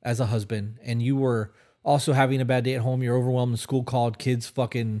as a husband, and you were also having a bad day at home, you're overwhelmed, school called, kids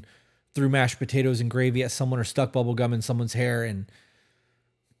fucking threw mashed potatoes and gravy at someone or stuck bubble gum in someone's hair,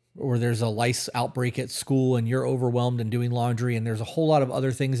 or there's a lice outbreak at school and you're overwhelmed and doing laundry, and there's a whole lot of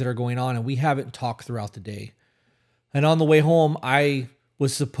other things that are going on, and we haven't talked throughout the day. And on the way home, I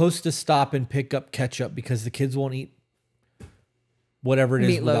was supposed to stop and pick up ketchup because the kids won't eat whatever it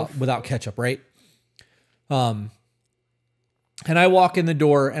is without ketchup, right? And I walk in the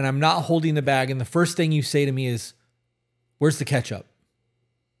door and I'm not holding the bag, and the first thing you say to me is, "Where's the ketchup?"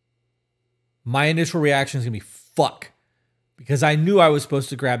 My initial reaction is going to be, fuck. Because I knew I was supposed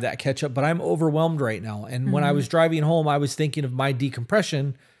to grab that ketchup, but I'm overwhelmed right now. And when I was driving home, I was thinking of my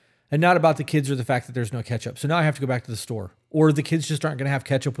decompression and not about the kids or the fact that there's no ketchup. So now I have to go back to the store, or the kids just aren't going to have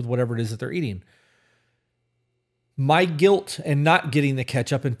ketchup with whatever it is that they're eating. My guilt and not getting the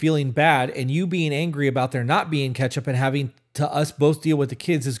ketchup and feeling bad, and you being angry about there not being ketchup and having to us both deal with the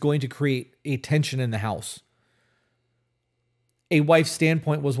kids, is going to create a tension in the house. A wife's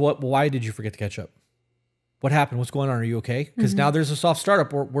standpoint was, why did you forget the ketchup? What happened? What's going on? Are you okay? Because now there's a soft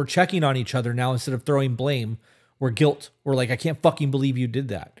startup. We're checking on each other now instead of throwing blame or guilt. We're like, I can't fucking believe you did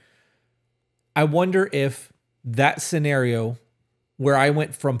that. I wonder if that scenario where I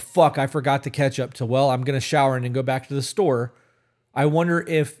went from, fuck, I forgot the ketchup, to, well, I'm going to shower and then go back to the store. I wonder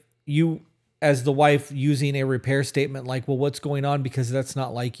if you, as the wife, using a repair statement like, well, what's going on? Because that's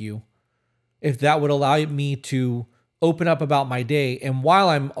not like you. If that would allow me to open up about my day. And while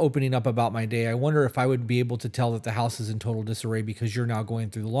I'm opening up about my day, I wonder if I would be able to tell that the house is in total disarray because you're now going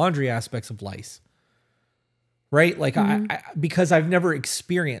through the laundry aspects of lice. Right? Like, because I've never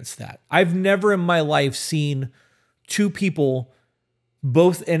experienced that. I've never in my life seen two people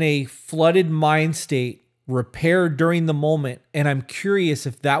both in a flooded mind state repair during the moment. And I'm curious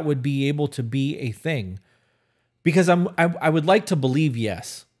if that would be able to be a thing, because I would like to believe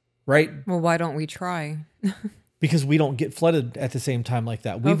yes. Right? Well, why don't we try? Because we don't get flooded at the same time like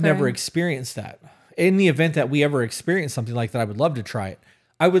that. We've never experienced that. In the event that we ever experience something like that, I would love to try it.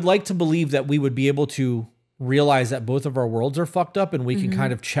 I would like to believe that we would be able to realize that both of our worlds are fucked up and we can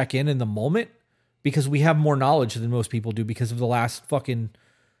kind of check in the moment, because we have more knowledge than most people do because of the last fucking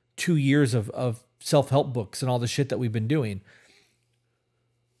 2 years of self-help books and all the shit that we've been doing.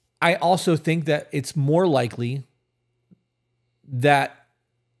 I also think that it's more likely that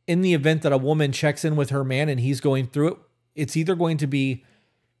in the event that a woman checks in with her man and he's going through it, it's either going to be,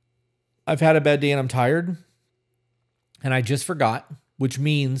 I've had a bad day and I'm tired and I just forgot, which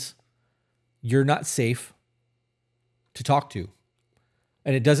means you're not safe to talk to.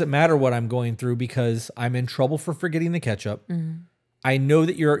 And it doesn't matter what I'm going through because I'm in trouble for forgetting the ketchup. I know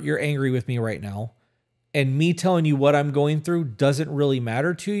that you're angry with me right now. And me telling you what I'm going through doesn't really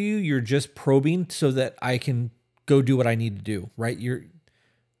matter to you. You're just probing so that I can go do what I need to do, right?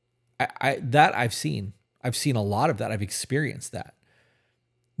 That I've seen. I've seen a lot of that. I've experienced that.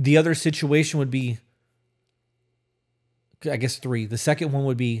 The other situation would be, I guess 3. The second one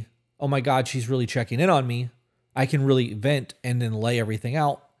would be, oh my God, she's really checking in on me. I can really vent and then lay everything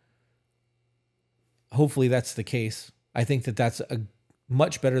out. Hopefully that's the case. I think that that's a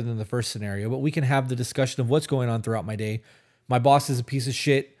much better than the first scenario, but we can have the discussion of what's going on throughout my day. My boss is a piece of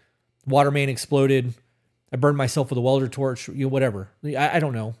shit. Water main exploded. I burned myself with a welder torch, whatever. I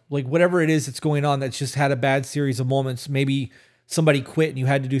don't know. Like, whatever it is that's going on that's just had a bad series of moments. Maybe somebody quit and you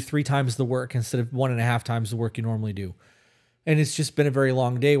had to do 3 times the work instead of 1.5 times the work you normally do. And it's just been a very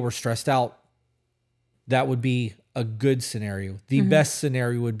long day. We're stressed out. That would be a good scenario. The best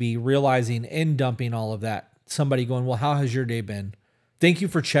scenario would be realizing and dumping all of that. Somebody going, well, how has your day been? Thank you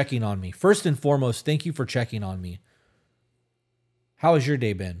for checking on me. First and foremost, thank you for checking on me. How has your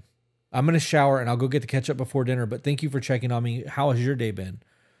day been? I'm going to shower and I'll go get the ketchup before dinner, but thank you for checking on me. How has your day been?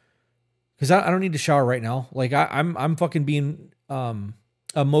 Because I don't need to shower right now. Like, I'm fucking being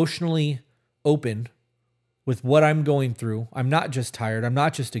emotionally open with what I'm going through. I'm not just tired. I'm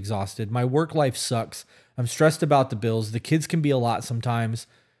not just exhausted. My work life sucks. I'm stressed about the bills. The kids can be a lot sometimes.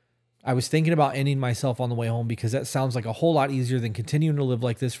 I was thinking about ending myself on the way home because that sounds like a whole lot easier than continuing to live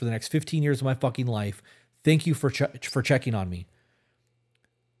like this for the next 15 years of my fucking life. Thank you for checking on me.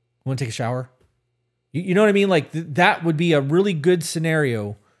 Want to take a shower? You know what I mean? Like, that would be a really good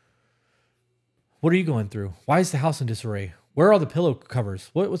scenario. What are you going through? Why is the house in disarray? Where are all the pillow covers?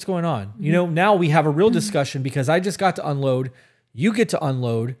 What's going on? You know, now we have a real discussion because I just got to unload. You get to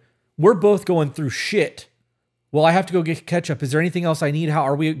unload. We're both going through shit. Well, I have to go get ketchup. Is there anything else I need? How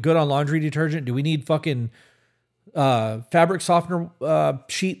are we good on laundry detergent? Do we need fucking fabric softener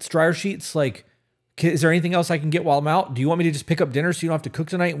sheets, dryer sheets? Like, is there anything else I can get while I'm out? Do you want me to just pick up dinner so you don't have to cook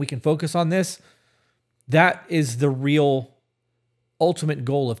tonight and we can focus on this? That is the real ultimate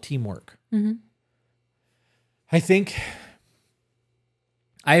goal of teamwork. I think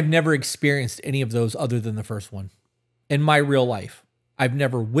I have never experienced any of those other than the first one in my real life. I've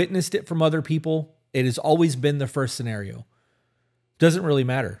never witnessed it from other people. It has always been the first scenario. Doesn't really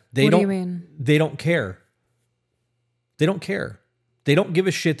matter. What do you mean? They don't care. They don't care. They don't give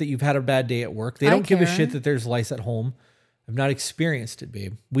a shit that you've had a bad day at work. They don't give a shit that there's lice at home. I've not experienced it,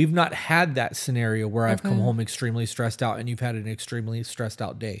 babe. We've not had that scenario where I've come home extremely stressed out and you've had an extremely stressed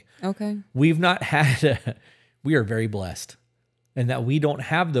out day. Okay. We've not had, we are very blessed, and that we don't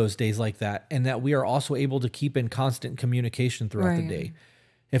have those days like that, and that we are also able to keep in constant communication throughout the day.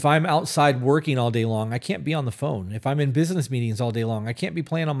 If I'm outside working all day long, I can't be on the phone. If I'm in business meetings all day long, I can't be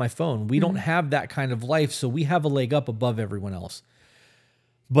playing on my phone. We don't have that kind of life, so we have a leg up above everyone else.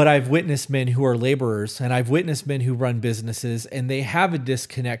 But I've witnessed men who are laborers, and I've witnessed men who run businesses, and they have a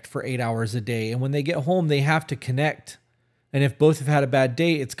disconnect for 8 hours a day. And when they get home, they have to connect. And if both have had a bad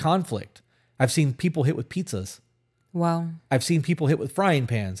day, it's conflict. I've seen people hit with pizzas. Wow. I've seen people hit with frying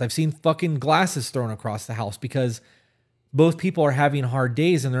pans. I've seen fucking glasses thrown across the house because both people are having hard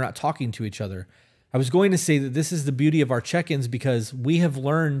days and they're not talking to each other. I was going to say that this is the beauty of our check-ins because we have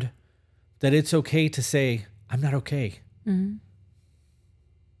learned that it's okay to say, I'm not okay.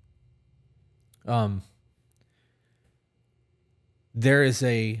 There is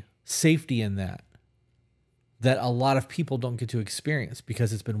a safety in that a lot of people don't get to experience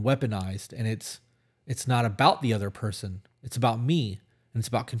because it's been weaponized, and it's not about the other person. It's about me, and it's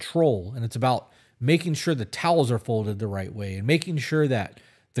about control, and it's about making sure the towels are folded the right way, and making sure that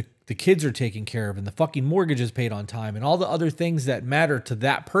the kids are taken care of, and the fucking mortgage is paid on time, and all the other things that matter to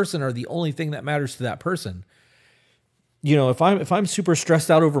that person are the only thing that matters to that person. You know, if I'm super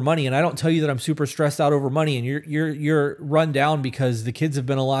stressed out over money, and I don't tell you that I'm super stressed out over money, and you're run down because the kids have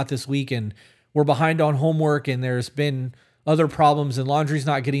been a lot this week, and we're behind on homework, and there's been other problems, and laundry's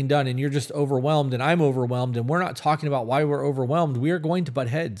not getting done, and you're just overwhelmed, and I'm overwhelmed, and we're not talking about why we're overwhelmed. We are going to butt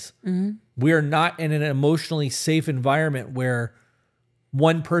heads. We are not in an emotionally safe environment where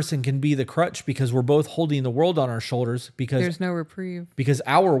one person can be the crutch because we're both holding the world on our shoulders because there's no reprieve. Because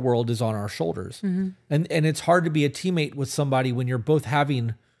our world is on our shoulders. And it's hard to be a teammate with somebody when you're both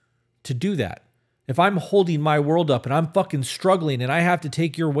having to do that. If I'm holding my world up and I'm fucking struggling and I have to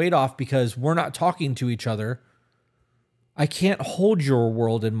take your weight off because we're not talking to each other, I can't hold your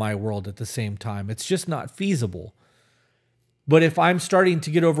world and my world at the same time. It's just not feasible. But if I'm starting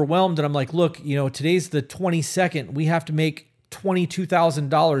to get overwhelmed and I'm like, look, you know, today's the 22nd, we have to make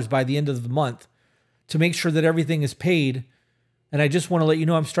 $22,000 by the end of the month to make sure that everything is paid. And I just want to let you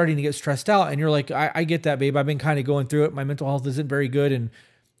know I'm starting to get stressed out. And you're like, I get that, babe. I've been kind of going through it. My mental health isn't very good. And,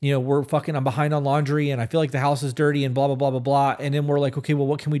 you know, I'm behind on laundry and I feel like the house is dirty and blah, blah, blah, blah, blah. And then we're like, okay, well,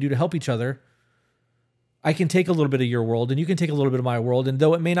 what can we do to help each other? I can take a little bit of your world and you can take a little bit of my world. And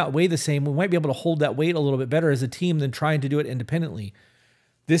though it may not weigh the same, we might be able to hold that weight a little bit better as a team than trying to do it independently.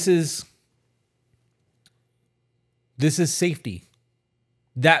 This is safety.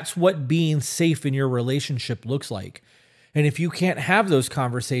 That's what being safe in your relationship looks like. And if you can't have those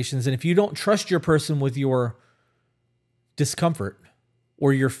conversations, and if you don't trust your person with your discomfort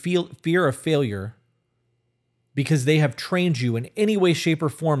or your fear of failure, because they have trained you in any way, shape, or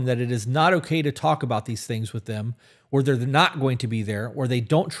form that it is not okay to talk about these things with them, or they're not going to be there, or they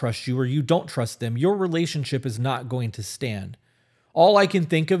don't trust you, or you don't trust them, your relationship is not going to stand. All I can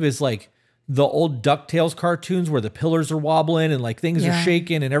think of is like the old DuckTales cartoons where the pillars are wobbling and like things are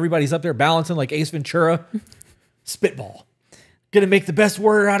shaking and everybody's up there balancing like Ace Ventura. Spitball. Gonna make the best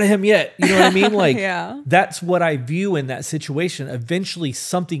warrior out of him yet. You know what I mean? Like, that's what I view in that situation. Eventually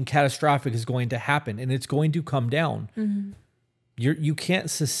something catastrophic is going to happen and it's going to come down. You can't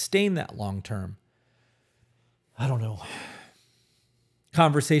sustain that long term. I don't know.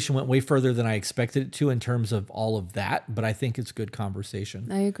 Conversation went way further than I expected it to in terms of all of that, but I think it's good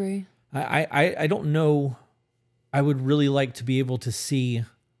conversation. I agree. I don't know. I would really like to be able to see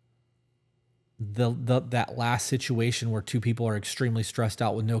that last situation where two people are extremely stressed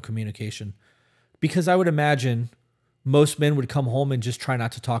out with no communication, because I would imagine most men would come home and just try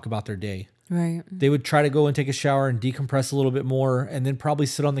not to talk about their day. Right. They would try to go and take a shower and decompress a little bit more, and then probably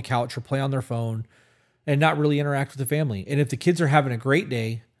sit on the couch or play on their phone and not really interact with the family. And if the kids are having a great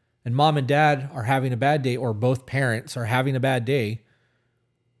day and mom and dad are having a bad day, or both parents are having a bad day,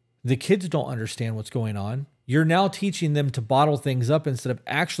 the kids don't understand what's going on. You're now teaching them to bottle things up instead of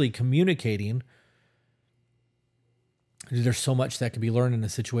actually communicating. There's so much that can be learned in a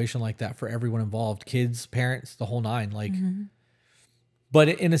situation like that for everyone involved. Kids, parents, the whole nine. Like, But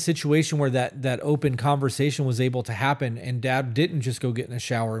in a situation where that open conversation was able to happen and dad didn't just go get in a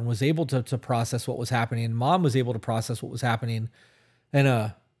shower and was able to process what was happening, and mom was able to process what was happening.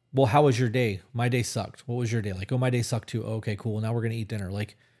 And, well, how was your day? My day sucked. What was your day? Like, oh, my day sucked too. Oh, okay, cool. Now we're going to eat dinner.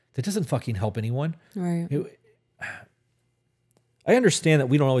 Like, that doesn't fucking help anyone. Right. I understand that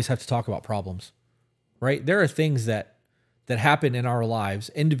we don't always have to talk about problems, right? There are things that happen in our lives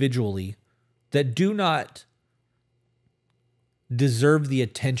individually that do not deserve the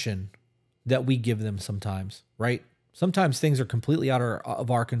attention that we give them sometimes, right? Sometimes things are completely out of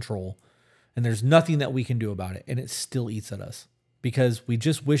our control and there's nothing that we can do about it, and it still eats at us because we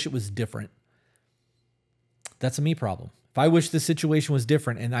just wish it was different. That's a me problem. If I wish the situation was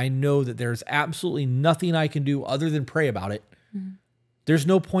different and I know that there's absolutely nothing I can do other than pray about it, there's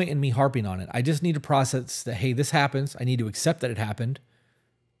no point in me harping on it. I just need to process that, hey, this happens. I need to accept that it happened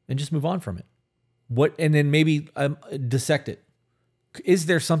and just move on from it. And then maybe dissect it. Is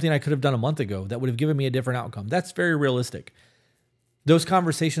there something I could have done a month ago that would have given me a different outcome? That's very realistic. Those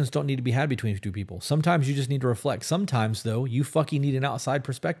conversations don't need to be had between two people. Sometimes you just need to reflect. Sometimes, though, you fucking need an outside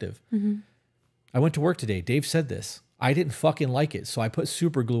perspective. I went to work today. Dave said this. I didn't fucking like it, so I put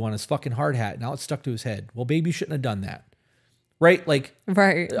super glue on his fucking hard hat. Now it's stuck to his head. Well, baby, you shouldn't have done that. Right? Like,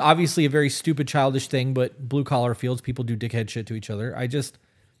 right. Obviously a very stupid, childish thing, but blue collar fields, people do dickhead shit to each other. I don't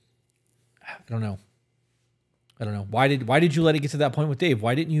know. Why did you let it get to that point with Dave?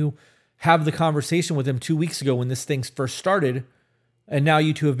 Why didn't you have the conversation with him 2 weeks ago when this thing first started? And now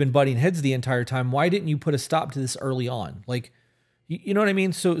you two have been butting heads the entire time. Why didn't you put a stop to this early on? Like, you know what I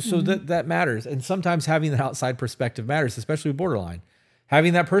mean? So that matters. And sometimes having that outside perspective matters, especially with borderline.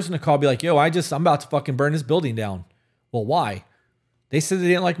 Having that person to call, be like, yo, I'm about to fucking burn this building down. Well, why? They said they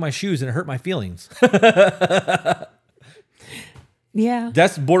didn't like my shoes and it hurt my feelings. Yeah.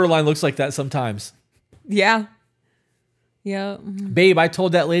 That's borderline looks like that sometimes. Yeah. Yeah. Babe, I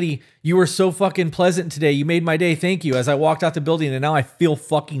told that lady, you were so fucking pleasant today. You made my day. Thank you. As I walked out the building, and now I feel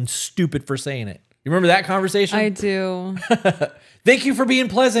fucking stupid for saying it. You remember that conversation? I do. Thank you for being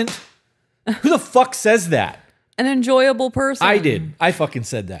pleasant. Who the fuck says that? An enjoyable person. I did. I fucking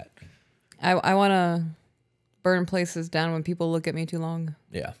said that. I want to burn places down when people look at me too long.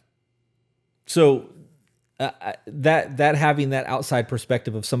 Yeah. So that having that outside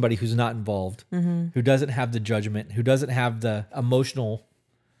perspective of somebody who's not involved, who doesn't have the judgment, who doesn't have the emotional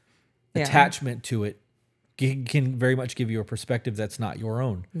attachment to it, can very much give you a perspective that's not your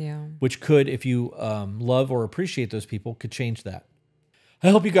own. Yeah. Which could, if you love or appreciate those people, could change that. I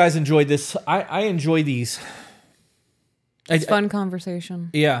hope you guys enjoyed this. I enjoy these. It's fun conversation.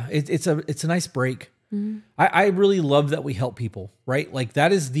 Yeah, it's a nice break. I really love that we help people, right? Like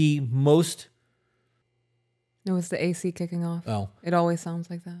that is the most. It was the AC kicking off. Oh. It always sounds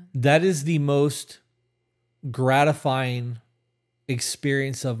like that. That is the most gratifying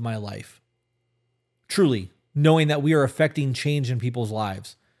experience of my life. Truly, knowing that we are affecting change in people's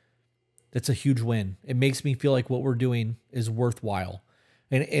lives. That's a huge win. It makes me feel like what we're doing is worthwhile.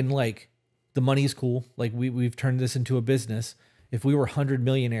 And like the money's cool. Like we've turned this into a business. If we were 100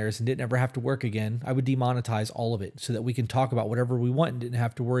 millionaires and didn't ever have to work again, I would demonetize all of it so that we can talk about whatever we want and didn't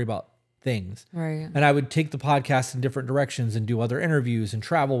have to worry about things. Right. And I would take the podcast in different directions and do other interviews and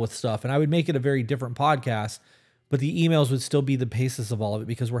travel with stuff. And I would make it a very different podcast, but the emails would still be the basis of all of it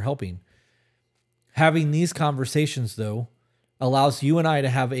because we're helping. Having these conversations, though, allows you and I to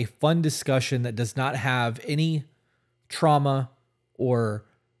have a fun discussion that does not have any trauma or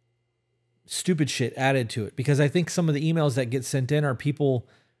stupid shit added to it. Because I think some of the emails that get sent in are people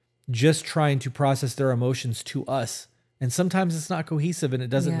just trying to process their emotions to us. And sometimes it's not cohesive and it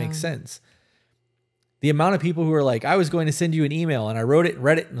doesn't make sense. The amount of people who are like, I was going to send you an email and I wrote it and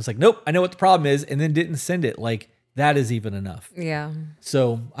read it and was like, nope, I know what the problem is, and then didn't send it. Like, that is even enough. Yeah.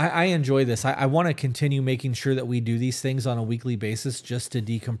 So I enjoy this. I want to continue making sure that we do these things on a weekly basis just to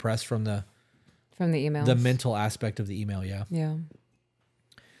decompress from the emails. The mental aspect of the email. Yeah. Yeah.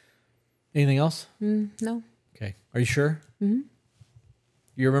 Anything else? No. Okay. Are you sure? Mm-hmm.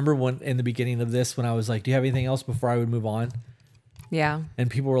 You remember when in the beginning of this when I was like, do you have anything else before I would move on? Yeah. And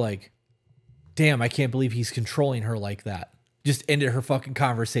people were like, damn, I can't believe he's controlling her like that. Just ended her fucking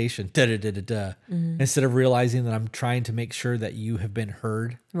conversation. Instead of realizing that I'm trying to make sure that you have been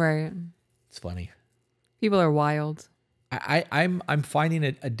heard. Right. It's funny. People are wild. I'm finding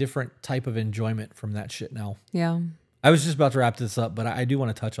a different type of enjoyment from that shit now. Yeah. I was just about to wrap this up, but I do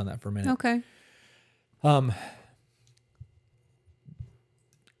want to touch on that for a minute. Okay.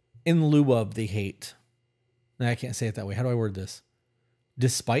 In lieu of the hate, and I can't say it that way. How do I word this?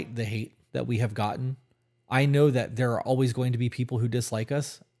 Despite the hate that we have gotten, I know that there are always going to be people who dislike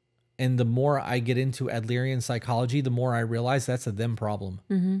us, And the more I get into Adlerian psychology, the more I realize that's a them problem.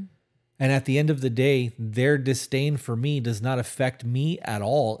 And at the end of the day, their disdain for me does not affect me at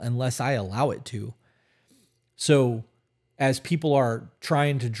all unless I allow it to. So as people are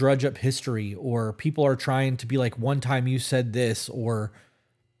trying to drudge up history, or people are trying to be like, one time you said this, or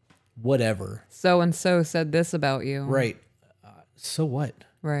whatever. So and so said this about you. Right. So what?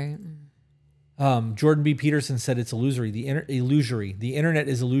 Right. Jordan B. Peterson said it's illusory. Illusory. The internet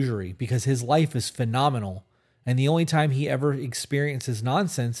is illusory because his life is phenomenal. And the only time he ever experiences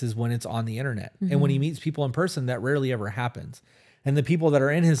nonsense is when it's on the internet. And when he meets people in person, that rarely ever happens. And the people that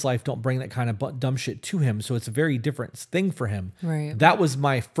are in his life don't bring that kind of dumb shit to him. So it's a very different thing for him. Right. That was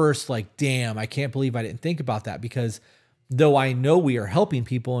my first, like, damn, I can't believe I didn't think about that, because though I know we are helping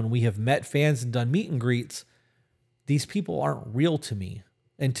people and we have met fans and done meet and greets, these people aren't real to me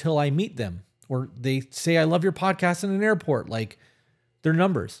until I meet them. Or they say, I love your podcast in an airport. Like, they're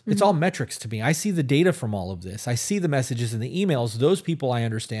numbers. It's all metrics to me. I see the data from all of this. I see the messages and the emails. Those people I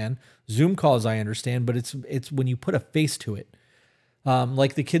understand. Zoom calls I understand. But it's when you put a face to it.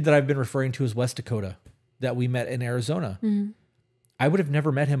 Like the kid that I've been referring to as West Dakota that we met in Arizona. I would have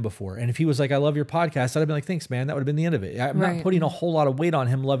never met him before. And if he was like, I love your podcast, I'd have been like, thanks, man. That would have been the end of it. I'm not putting a whole lot of weight on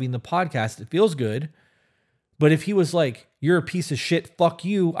him loving the podcast. It feels good. But if he was like, you're a piece of shit, fuck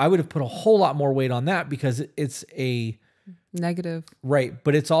you, I would have put a whole lot more weight on that, because it's a negative. Right.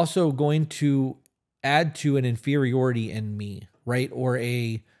 But it's also going to add to an inferiority in me, right? Or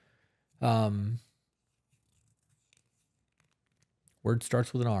a word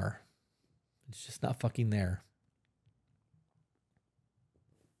starts with an R. It's just not fucking there.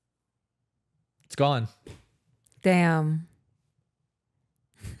 It's gone. Damn.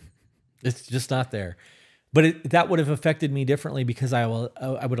 It's just not there. But that would have affected me differently because I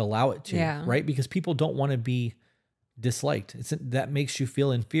would allow it to, right? Because people don't want to be disliked. That makes you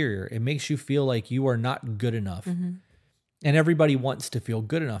feel inferior. It makes you feel like you are not good enough. And everybody wants to feel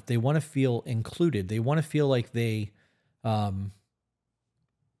good enough. They want to feel included. They want to feel like they, God,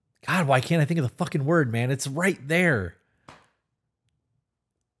 why can't I think of the fucking word, man? It's right there.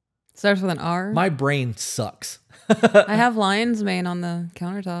 Starts with an R. My brain sucks. I have lion's mane on the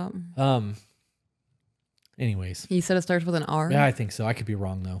countertop. Anyways. You said it starts with an R? Yeah, I think so. I could be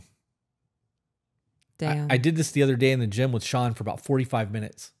wrong, though. Damn. I did this the other day in the gym with Sean for about 45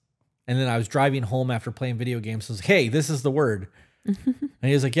 minutes. And then I was driving home after playing video games. So I was like, hey, this is the word. And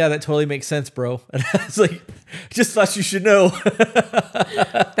he was like, yeah, that totally makes sense, bro. And I was like, just thought you should know.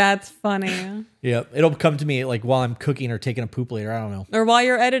 That's funny. Yeah, it'll come to me like while I'm cooking or taking a poop later. I don't know. Or while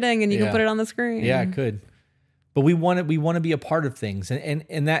you're editing and you can put it on the screen. Yeah, it could. But we want to be a part of things. And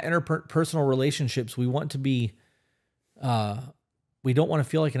in that interpersonal relationships, we want to be, we don't want to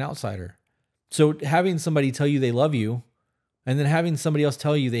feel like an outsider. So having somebody tell you they love you and then having somebody else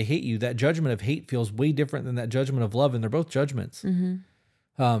tell you they hate you, that judgment of hate feels way different than that judgment of love. And they're both judgments. And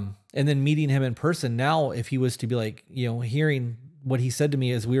then meeting him in person now, if he was to be like, you know, hearing what he said to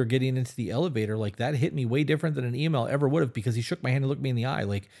me as we were getting into the elevator, like that hit me way different than an email ever would have, because he shook my hand and looked me in the eye.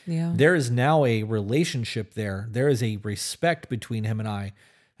 Like there is now a relationship there. There is a respect between him and I.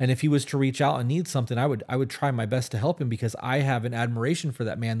 And if he was to reach out and need something, I would try my best to help him, because I have an admiration for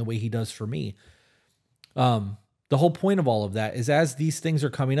that man the way he does for me. The whole point of all of that is, as these things are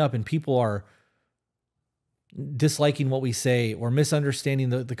coming up and people are disliking what we say or misunderstanding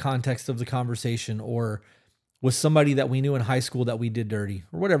the context of the conversation, or with somebody that we knew in high school that we did dirty,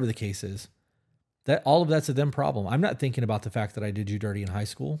 or whatever the case is, that all of that's a them problem. I'm not thinking about the fact that I did you dirty in high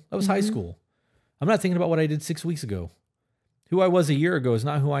school. That was high school. I'm not thinking about what I did 6 weeks ago. Who I was a year ago is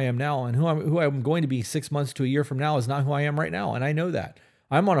not who I am now. And who I'm going to be 6 months to a year from now is not who I am right now. And I know that.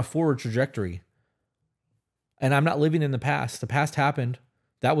 I'm on a forward trajectory. And I'm not living in the past. The past happened.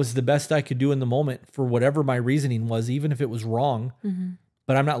 That was the best I could do in the moment for whatever my reasoning was, even if it was wrong.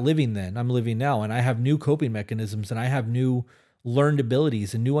 But I'm not living then. I'm living now. And I have new coping mechanisms, and I have new learned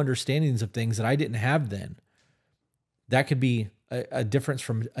abilities and new understandings of things that I didn't have then. That could be a difference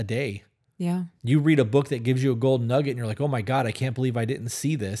from a day. Yeah. You read a book that gives you a golden nugget and you're like, oh my God, I can't believe I didn't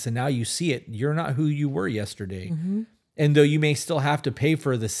see this. And now you see it. You're not who you were yesterday. And though you may still have to pay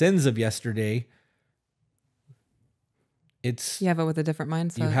for the sins of yesterday, you have it with a different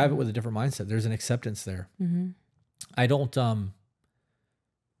mindset. You have it with a different mindset. There's an acceptance there. I don't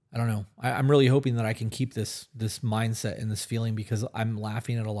know. I'm really hoping that I can keep this mindset and this feeling, because I'm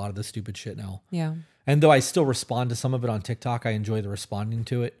laughing at a lot of the stupid shit now. Yeah. And though I still respond to some of it on TikTok, I enjoy the responding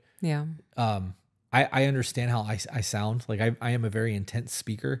to it. Yeah. I understand how I sound. Like I am a very intense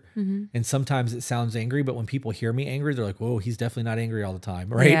speaker, and sometimes it sounds angry, but when people hear me angry, they're like, whoa, he's definitely not angry all the time.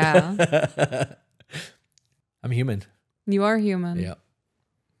 Right. Yeah. I'm human. You are human. Yeah.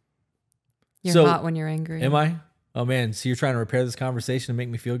 You're So, hot when you're angry. Am I? Oh man, so you're trying to repair this conversation to make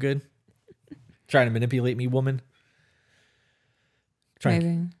me feel good? Trying to manipulate me, woman? Trying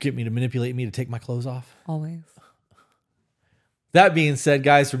Maybe. to get me to manipulate me to take my clothes off? Always. That being said,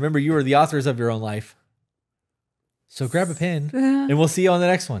 guys, remember you are the authors of your own life. So grab a pen and we'll see you on the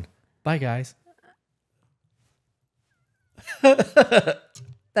next one. Bye, guys.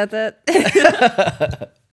 That's it.